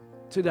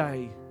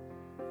today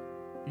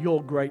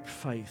your great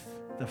faith,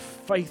 the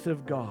faith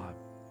of God,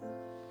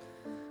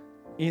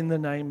 in the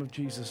name of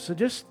Jesus. So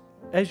just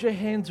as your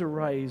hands are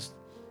raised,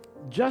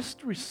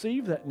 just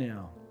receive that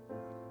now.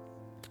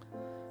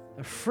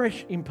 A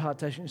fresh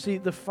impartation. You see,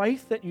 the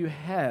faith that you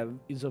have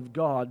is of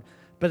God,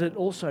 but it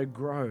also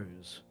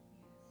grows.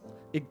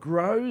 It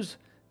grows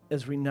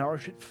as we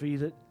nourish it,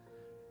 feed it,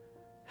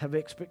 have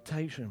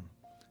expectation.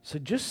 So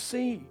just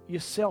see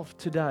yourself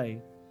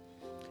today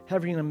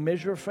having a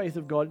measure of faith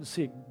of God and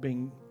see it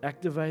being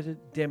activated,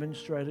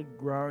 demonstrated,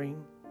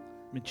 growing,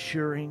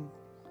 maturing.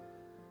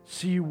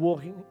 See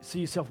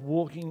yourself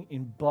walking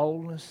in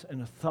boldness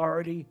and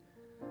authority.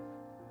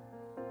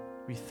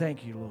 We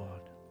thank you,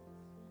 Lord.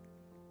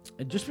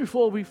 And just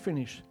before we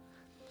finish,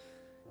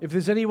 if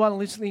there's anyone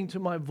listening to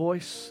my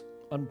voice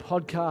on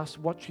podcast,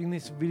 watching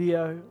this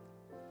video,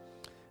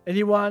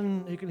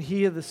 anyone who can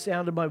hear the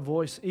sound of my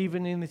voice,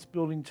 even in this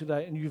building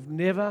today, and you've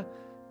never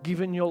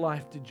given your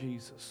life to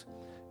Jesus,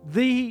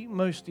 the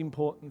most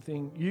important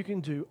thing you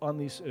can do on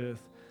this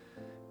earth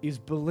is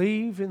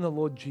believe in the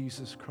Lord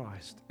Jesus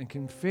Christ and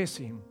confess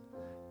him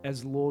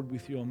as Lord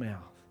with your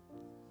mouth.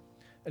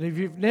 And if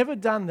you've never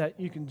done that,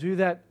 you can do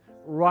that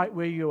right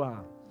where you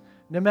are.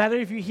 No matter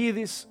if you hear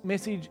this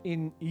message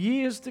in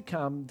years to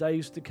come,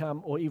 days to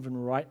come, or even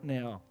right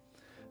now,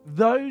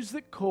 those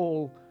that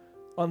call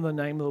on the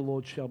name of the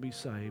Lord shall be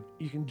saved.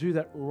 You can do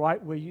that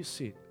right where you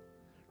sit,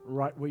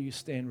 right where you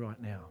stand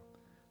right now.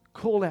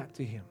 Call out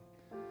to him,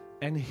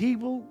 and he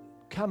will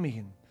come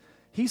in.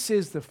 He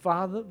says the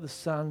Father, the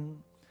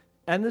Son,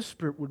 and the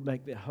Spirit would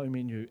make their home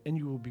in you, and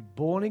you will be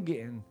born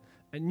again,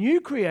 a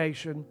new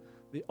creation.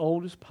 The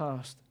old is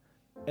past,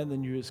 and the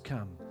new has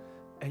come,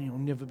 and you'll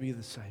never be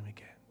the same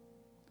again.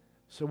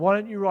 So why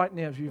don't you right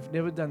now, if you've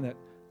never done that,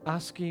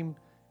 ask him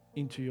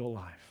into your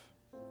life.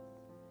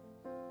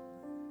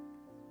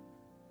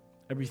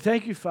 And we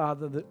thank you,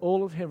 Father, that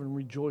all of heaven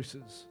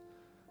rejoices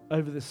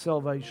over the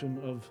salvation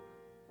of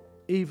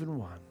even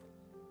one.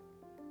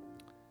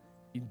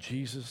 In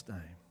Jesus'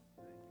 name.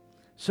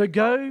 So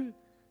go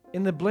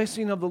in the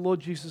blessing of the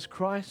Lord Jesus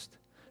Christ.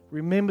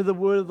 Remember the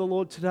word of the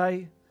Lord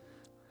today.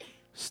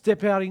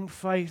 Step out in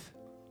faith.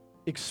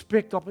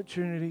 Expect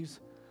opportunities.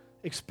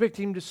 Expect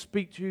him to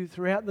speak to you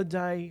throughout the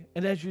day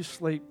and as you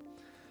sleep.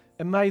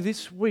 And may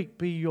this week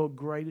be your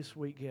greatest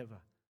week ever.